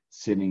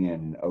 sitting in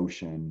an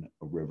ocean,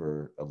 a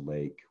river, a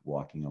lake,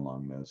 walking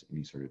along those,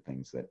 any sort of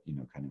things that, you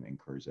know, kind of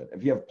encourage that.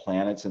 If you have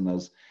planets in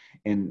those,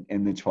 in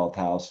the 12th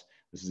house,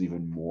 this is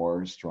even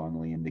more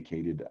strongly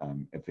indicated.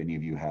 If any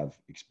of you have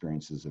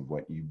experiences of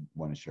what you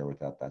want to share with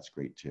that, that's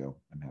great too.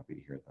 I'm happy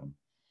to hear them.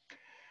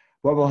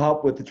 What will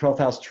help with the 12th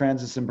house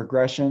transits and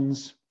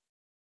progressions?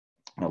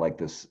 I like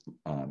this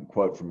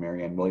quote from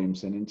Marianne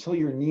Williamson. Until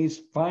your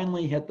knees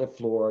finally hit the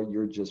floor,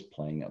 you're just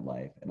playing at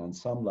life. And on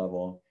some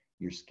level,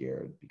 you're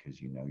scared because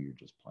you know you're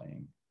just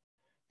playing.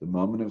 The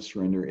moment of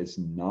surrender is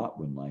not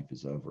when life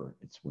is over,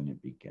 it's when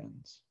it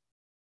begins.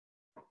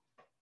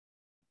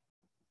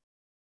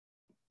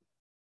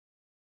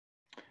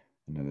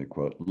 Another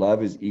quote,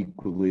 love is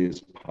equally as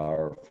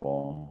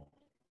powerful.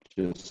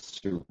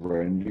 Just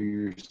surrender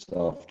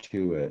yourself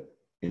to it.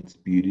 Its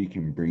beauty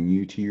can bring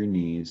you to your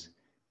knees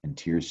and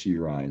tears to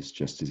your eyes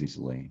just as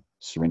easily.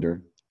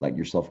 Surrender, let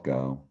yourself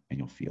go, and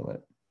you'll feel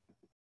it.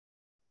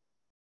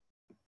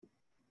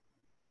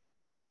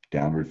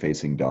 Downward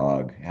facing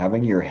dog.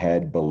 Having your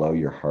head below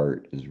your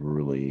heart is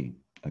really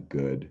a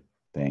good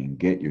thing.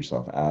 Get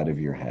yourself out of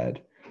your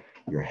head.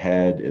 Your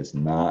head is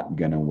not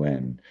going to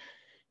win.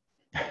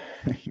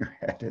 Your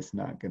head is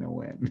not going to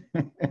win.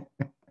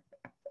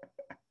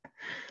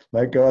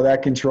 Let go of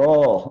that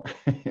control.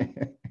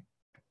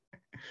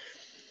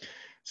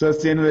 So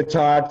it's the end of the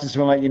talk. Just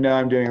want to let you know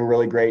I'm doing a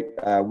really great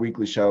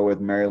weekly show with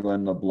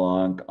Marilyn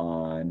LeBlanc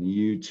on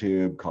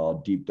YouTube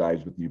called Deep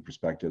Dives with New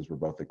Perspectives. We're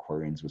both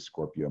Aquarians with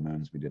Scorpio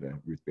moons. We did a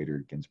Ruth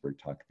Bader Ginsburg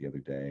talk the other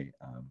day.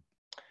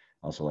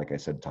 Also, like I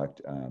said,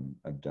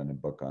 I've done a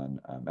book on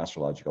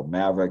astrological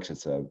mavericks.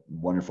 It's a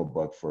wonderful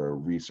book for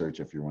research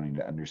if you're wanting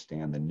to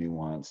understand the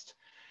nuanced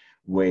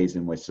ways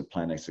in which the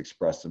planets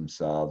express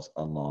themselves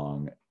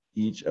along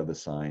each of the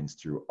signs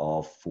through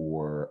all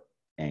 4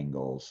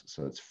 angles.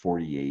 So it's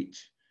 48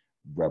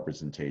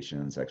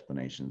 representations,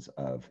 explanations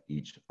of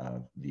each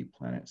of the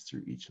planets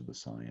through each of the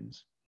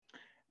signs.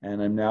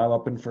 And I'm now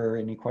open for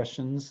any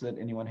questions that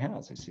anyone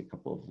has. I see a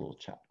couple of little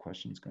chat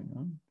questions going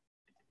on.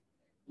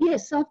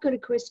 Yes, I've got a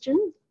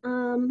question.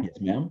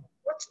 Yes, ma'am.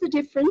 What's the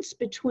difference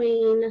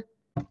between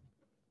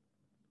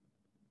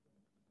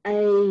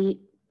a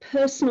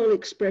personal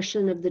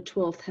expression of the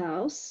 12th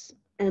house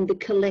and the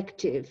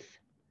collective?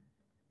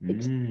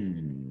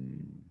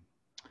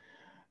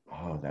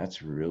 Oh,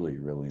 that's really,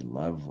 really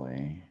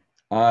lovely.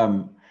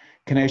 Can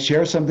I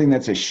share something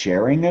that's a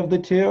sharing of the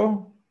two?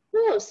 Of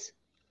course.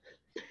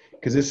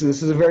 Because this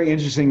is a very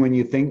interesting when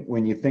you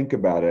think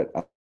about it.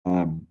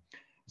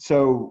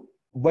 So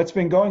what's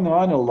been going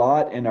on a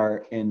lot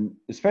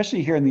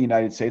especially here in the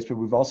United States, but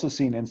we've also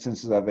seen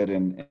instances of it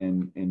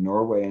in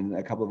Norway and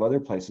a couple of other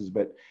places,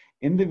 but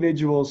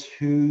individuals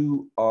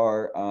who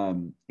are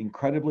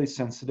incredibly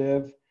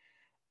sensitive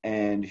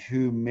and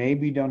who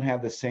maybe don't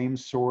have the same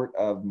sort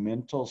of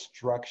mental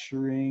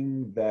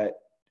structuring that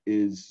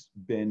is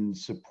been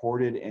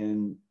supported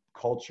in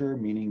culture,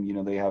 meaning, you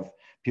know, they have,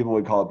 people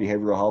would call it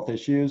behavioral health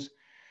issues,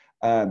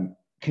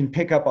 can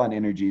pick up on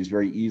energies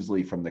very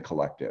easily from the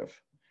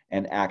collective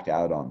and act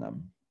out on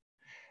them.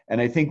 And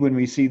I think when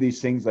we see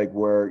these things like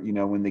where, you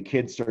know, when the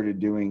kids started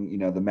doing, you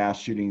know, the mass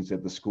shootings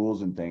at the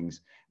schools and things,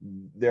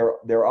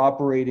 they're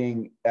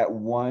operating at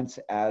once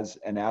as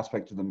an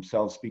aspect of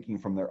themselves, speaking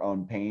from their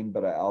own pain,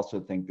 but I also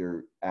think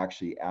they're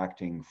actually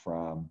acting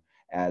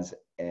as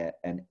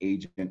an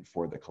agent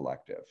for the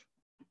collective.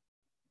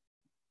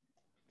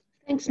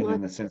 Thanks, and Mike.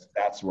 in the sense,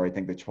 that's where I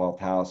think the 12th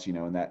house, you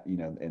know, and that, you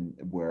know, and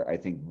where I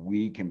think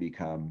we can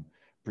become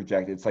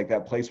projected. It's like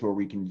that place where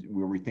we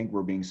think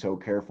we're being so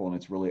careful and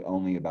it's really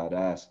only about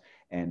us.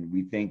 And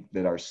we think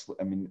that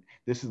I mean,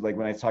 this is like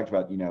when I talked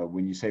about, you know,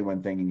 when you say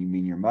one thing and you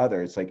mean your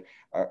mother, it's like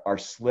our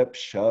slip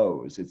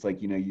shows. It's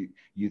like, you know,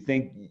 you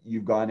think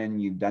you've gone in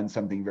and you've done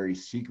something very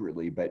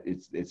secretly, but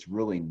it's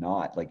really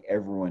not. Like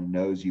everyone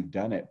knows you've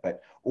done it,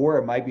 or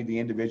it might be the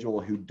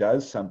individual who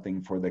does something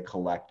for the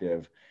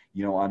collective,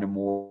 you know, on a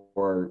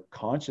more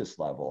conscious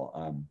level.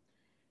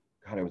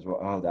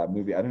 God, that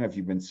movie. I don't know if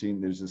you've been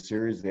seeing, there's a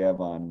series they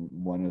have on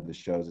one of the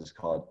shows. It's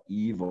called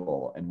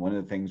Evil. And one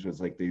of the things was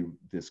like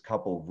this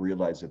couple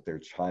realized that their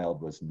child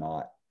was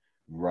not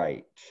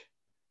right,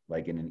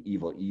 like in an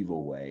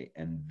evil way.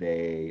 And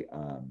the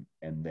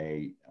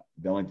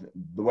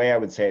way I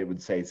would say it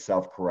would say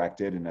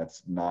self-corrected, and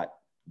that's not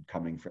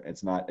coming from,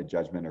 it's not a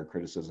judgment or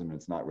criticism.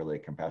 It's not really a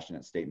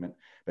compassionate statement,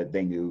 but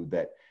they knew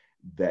that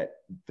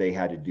they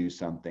had to do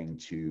something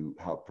to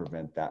help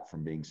prevent that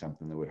from being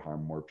something that would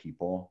harm more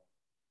people.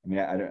 I mean,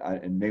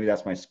 and maybe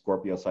that's my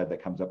Scorpio side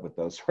that comes up with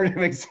those sort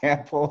of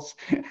examples.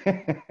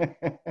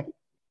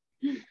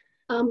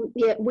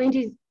 Yeah,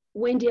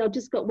 Wendy, I've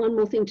just got one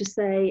more thing to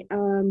say.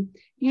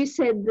 You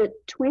said that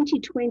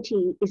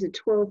 2020 is a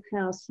 12th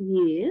house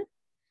year.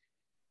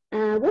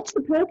 What's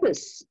the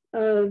purpose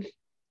of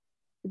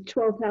the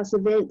 12th house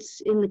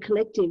events in the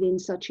collective in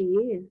such a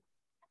year?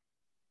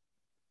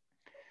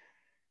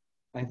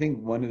 I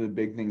think one of the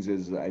big things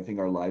is I think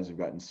our lives have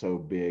gotten so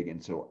big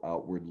and so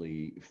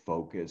outwardly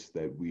focused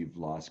that we've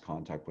lost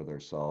contact with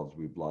ourselves.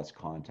 We've lost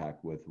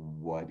contact with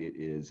what it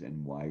is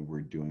and why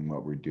we're doing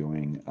what we're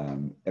doing.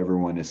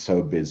 Everyone is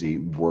so busy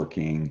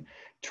working,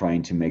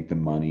 trying to make the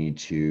money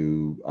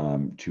to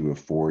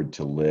afford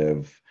to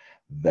live,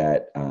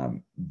 that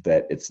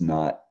that it's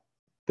not,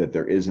 that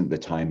there isn't the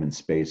time and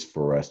space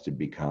for us to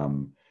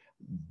become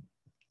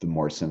the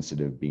more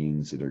sensitive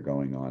beings that are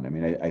going on. I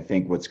mean, I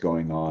think what's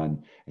going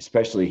on,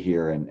 especially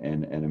here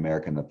in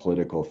America in the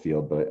political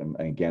field, but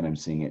again, I'm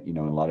seeing it, in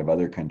a lot of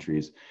other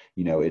countries,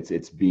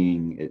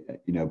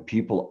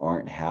 people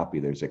aren't happy.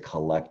 There's a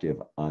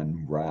collective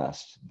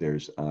unrest.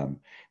 There's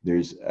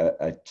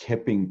a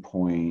tipping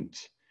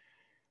point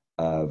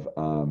of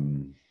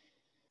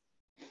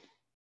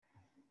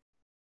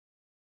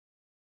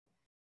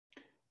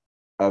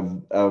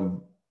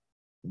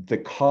the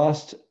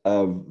cost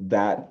of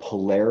that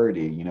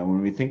polarity.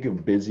 When we think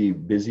of busy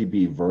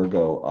bee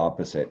Virgo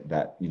opposite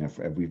that, if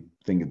we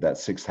think of that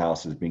sixth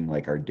house as being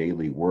like our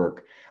daily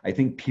work, I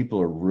think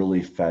people are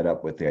really fed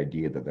up with the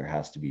idea that there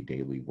has to be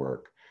daily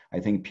work.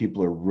 I think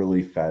people are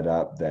really fed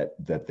up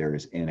that there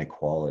is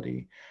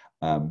inequality.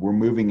 We're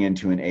moving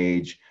into an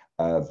age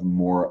of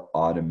more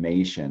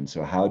automation.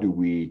 So how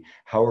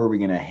are we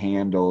going to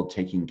handle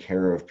taking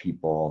care of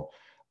people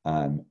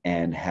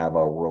and have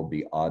our world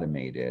be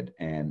automated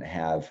and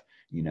have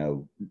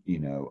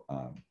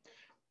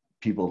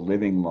people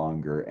living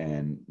longer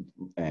and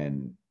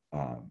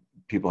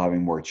people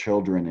having more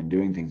children and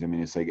doing things? I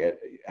mean, it's like,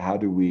 how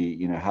do we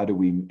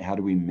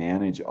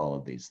manage all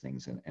of these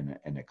things in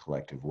a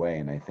collective way?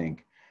 And I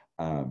think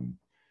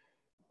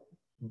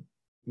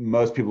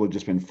most people have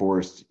just been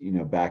forced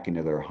back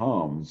into their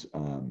homes,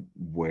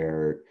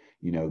 where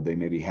they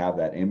maybe have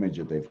that image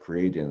that they've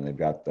created, and they've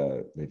got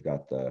the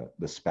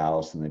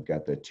spouse, and they've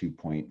got the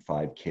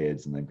 2.5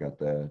 kids, and they've got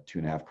the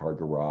 2.5 car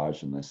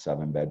garage and the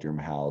 7-bedroom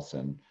house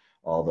and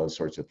all those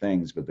sorts of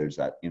things, but there's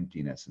that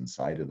emptiness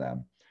inside of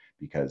them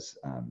because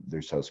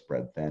they're so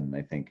spread thin. And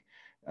I think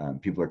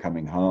people have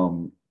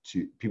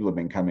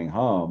been coming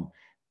home,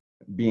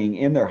 being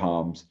in their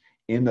homes,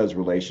 in those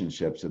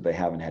relationships that they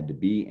haven't had to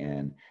be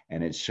in,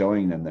 and it's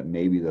showing them that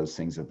maybe those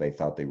things that they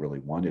thought they really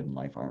wanted in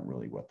life aren't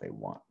really what they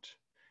want.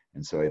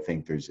 And so I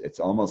think it's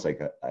almost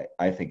like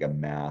a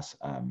mass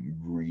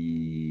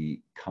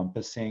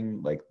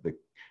recompassing, like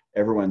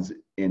everyone's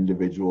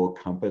individual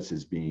compass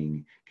is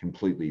being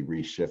completely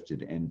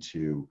reshifted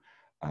into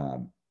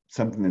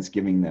something that's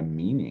giving them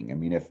meaning. I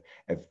mean, if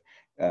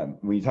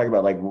when you talk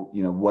about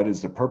what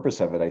is the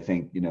purpose of it, I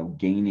think,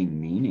 gaining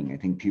meaning. I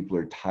think people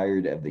are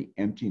tired of the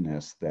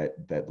emptiness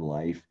that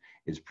life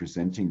is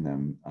presenting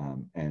them,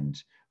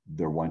 and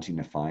they're wanting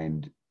to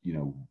find,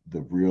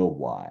 the real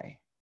why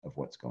of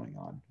what's going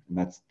on.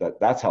 And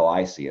that's how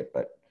I see it,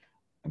 but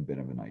I'm a bit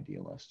of an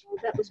idealist. Well,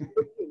 that was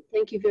brilliant.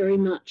 Thank you very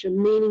much. A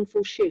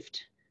meaningful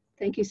shift.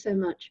 Thank you so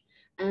much.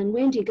 And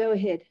Wendy, go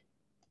ahead.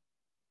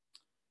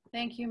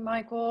 Thank you,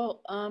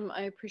 Michael.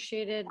 I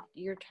appreciated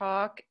your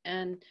talk.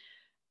 And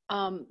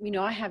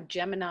I have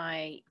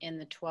Gemini in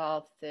the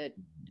 12th that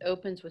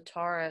opens with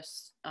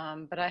Taurus,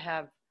 but I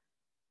have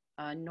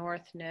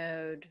North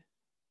Node,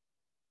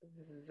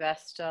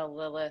 Vesta,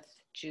 Lilith,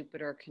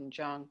 Jupiter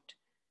conjunct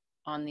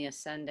on the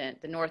ascendant.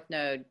 The North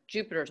Node,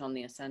 Jupiter's on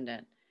the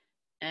ascendant.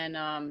 And,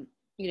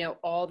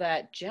 all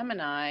that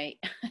Gemini.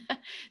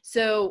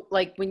 So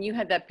like when you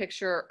had that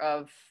picture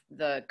of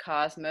the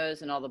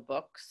cosmos and all the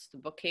books, the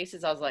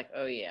bookcases, I was like,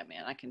 oh yeah,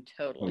 man, I can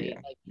totally,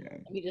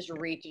 let me just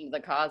reach into the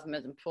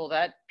cosmos and pull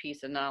that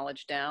piece of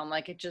knowledge down.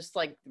 Like it just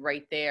like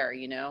right there,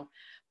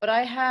 but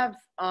I have,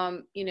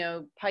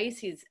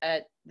 Pisces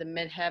at the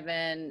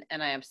midheaven,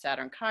 and I have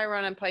Saturn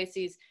Chiron in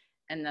Pisces.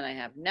 And then I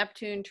have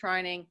Neptune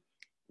trining,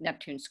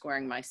 Neptune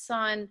squaring my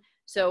sun.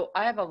 So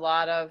I have a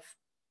lot of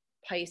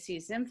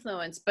Pisces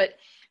influence, but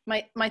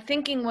my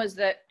thinking was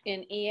that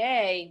in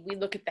EA we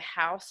look at the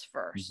house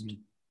first,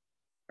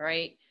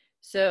 right?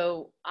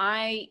 So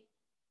I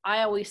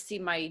always see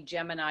my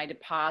Gemini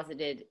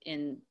deposited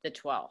in the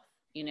 12th,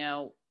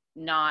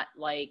 not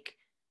like,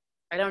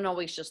 I don't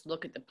always just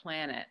look at the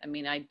planet. I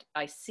mean,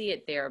 I see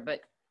it there,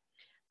 but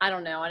I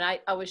don't know. And I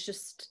was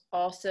just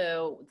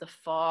also the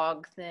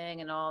fog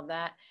thing and all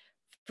that.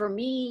 For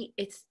me,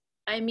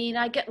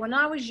 I get, when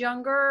I was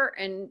younger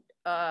and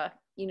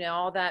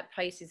all that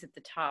Pisces at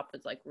the top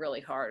was like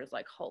really hard. It's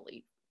like,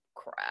 holy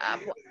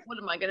crap, what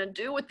am I going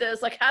to do with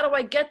this? Like, how do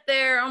I get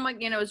there? I'm like,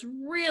 it's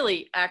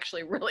really,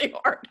 actually really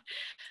hard.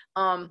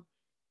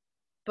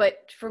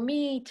 But to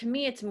me,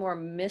 it's more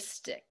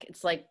mystic.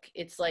 It's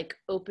like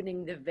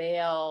opening the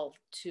veil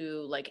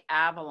to like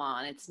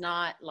Avalon. It's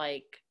not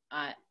like,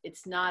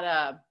 it's not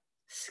a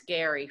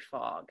scary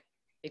fog.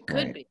 It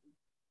could be,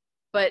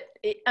 but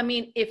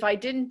if I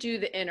didn't do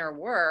the inner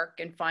work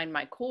and find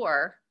my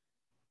core,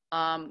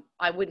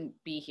 I wouldn't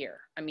be here.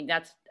 I mean,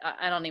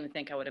 I don't even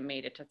think I would have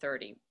made it to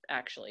 30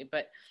 actually,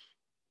 but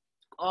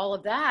all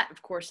of that,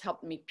 of course,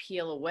 helped me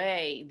peel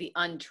away the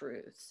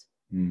untruths.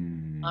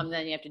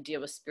 Then you have to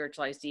deal with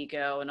spiritualized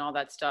ego and all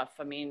that stuff.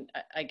 I mean,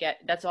 I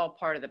get that's all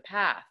part of the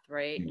path,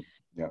 right?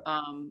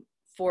 Yeah.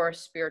 For a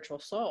spiritual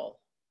soul.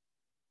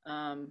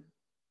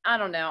 I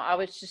don't know. I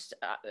was just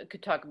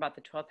could talk about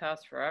the 12th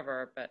house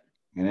forever, but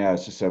Yeah,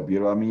 it's just so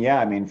beautiful. I mean, yeah,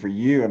 I mean, for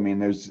you, I mean,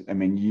 there's, I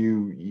mean,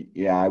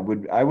 yeah,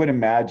 I would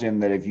imagine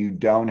that if you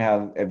don't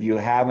have, if you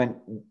haven't,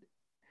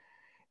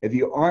 if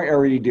you aren't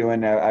already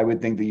doing that, I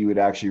would think that you would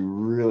actually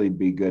really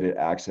be good at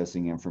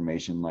accessing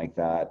information like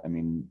that. I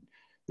mean,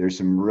 there's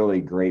some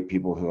really great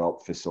people who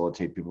help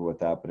facilitate people with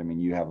that, but I mean,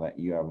 you have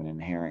an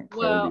inherent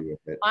clarity with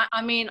it.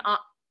 I mean,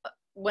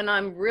 when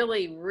I'm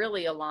really,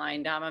 really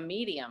aligned, I'm a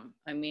medium.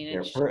 I mean,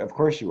 Yeah, of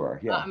course you are.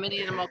 Yeah. I'm an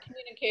animal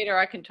communicator.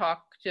 I can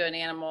talk to an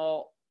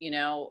animal, you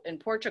know, in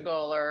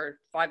Portugal or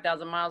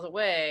 5,000 miles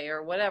away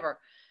or whatever.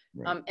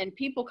 Right. And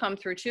people come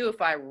through too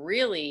if I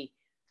really,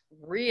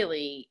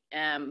 really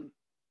am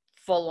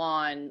full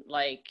on,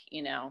 like,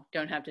 you know,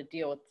 don't have to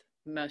deal with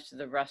most of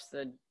the rest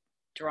of the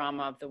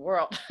drama of the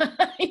world.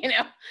 You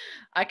know,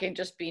 I can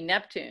just be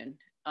Neptune.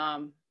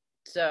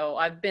 So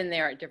I've been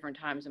there at different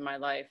times in my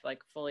life, like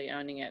fully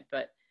owning it.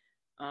 But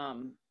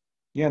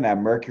yeah, and that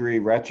Mercury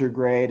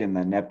retrograde and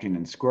the Neptune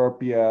and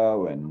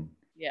Scorpio and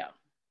yeah,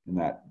 and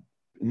that,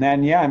 and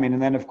then yeah, I mean,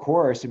 and then of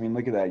course, I mean,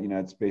 look at that. You know,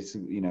 it's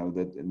basically, you know,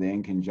 the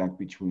inconjunct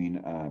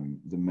between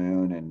the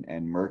Moon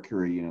and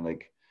Mercury. You know,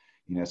 like,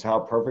 you know, it's how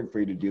perfect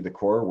for you to do the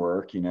core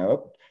work. You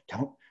know,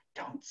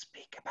 don't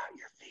speak about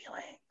your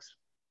feelings.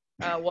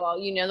 well,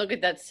 you know, look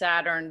at that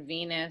Saturn,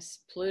 Venus,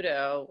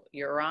 Pluto,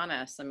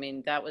 Uranus. I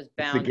mean, that was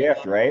bound. It's the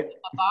gift, right?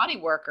 A body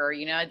worker,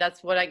 you know,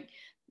 that's what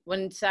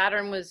when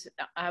Saturn was,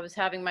 I was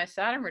having my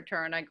Saturn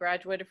return, I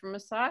graduated from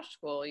massage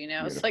school, you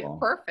know, it's like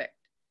perfect.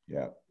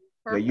 Yeah.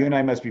 Perfect. Yeah, you and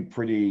I must be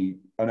pretty,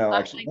 oh no,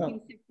 actually,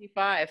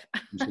 1965.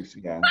 No.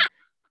 Yeah.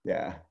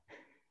 Yeah.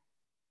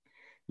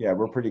 Yeah,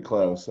 we're pretty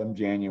close. I'm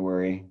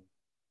January.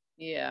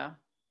 Yeah.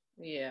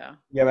 Yeah.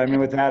 Yeah, but I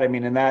mean, with that, I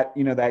mean, and that,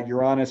 you know, that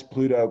Uranus,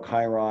 Pluto,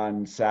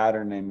 Chiron,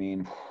 Saturn, I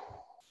mean,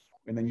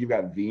 and then you've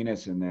got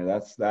Venus in there.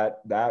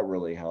 That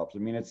really helps. I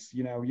mean, it's,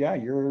 you know, yeah,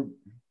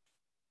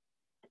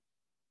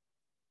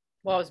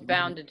 well, I was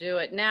bound to do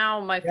it.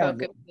 Now my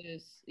focus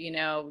is, you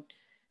know,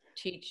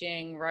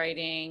 teaching,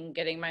 writing,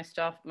 getting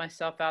myself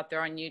out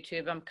there on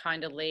YouTube. I'm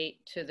kind of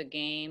late to the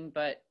game,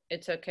 but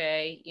it's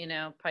okay. You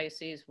know,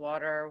 Pisces,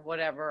 water,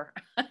 whatever.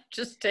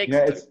 Just takes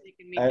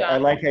me time. I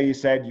like how you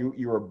said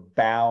you were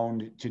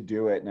bound to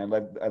do it, and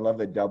I love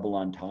the double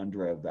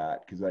entendre of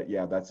that, because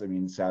that's, I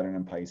mean, Saturn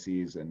and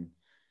Pisces and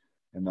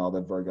all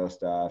the Virgo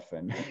stuff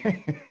and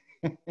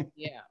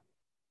yeah.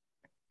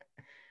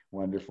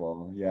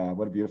 Wonderful. Yeah,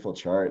 what a beautiful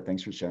chart.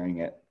 Thanks for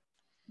sharing it.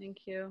 Thank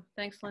you.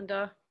 Thanks,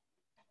 Linda.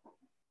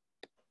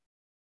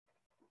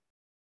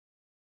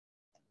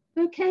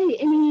 Okay,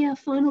 any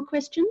final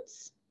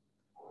questions?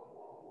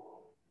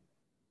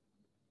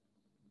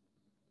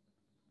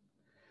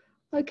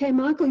 Okay,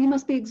 Michael, you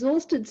must be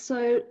exhausted.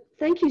 So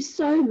thank you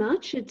so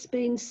much. It's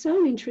been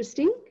so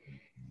interesting.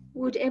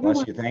 Would everyone...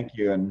 Bless you, thank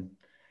you. And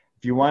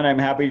if you want, I'm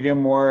happy to do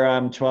more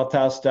 12th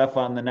house stuff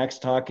on the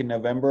next talk in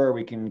November, or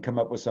we can come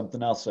up with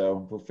something else.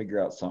 So we'll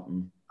figure out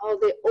something. Oh,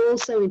 they're all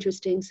so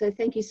interesting. So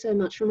thank you so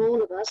much from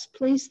all of us.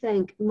 Please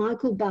thank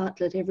Michael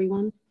Bartlett,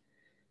 everyone.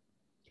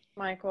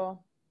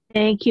 Michael.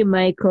 Thank you,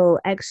 Michael.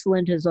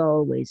 Excellent as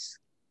always.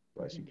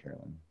 Bless you,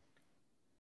 Carolyn.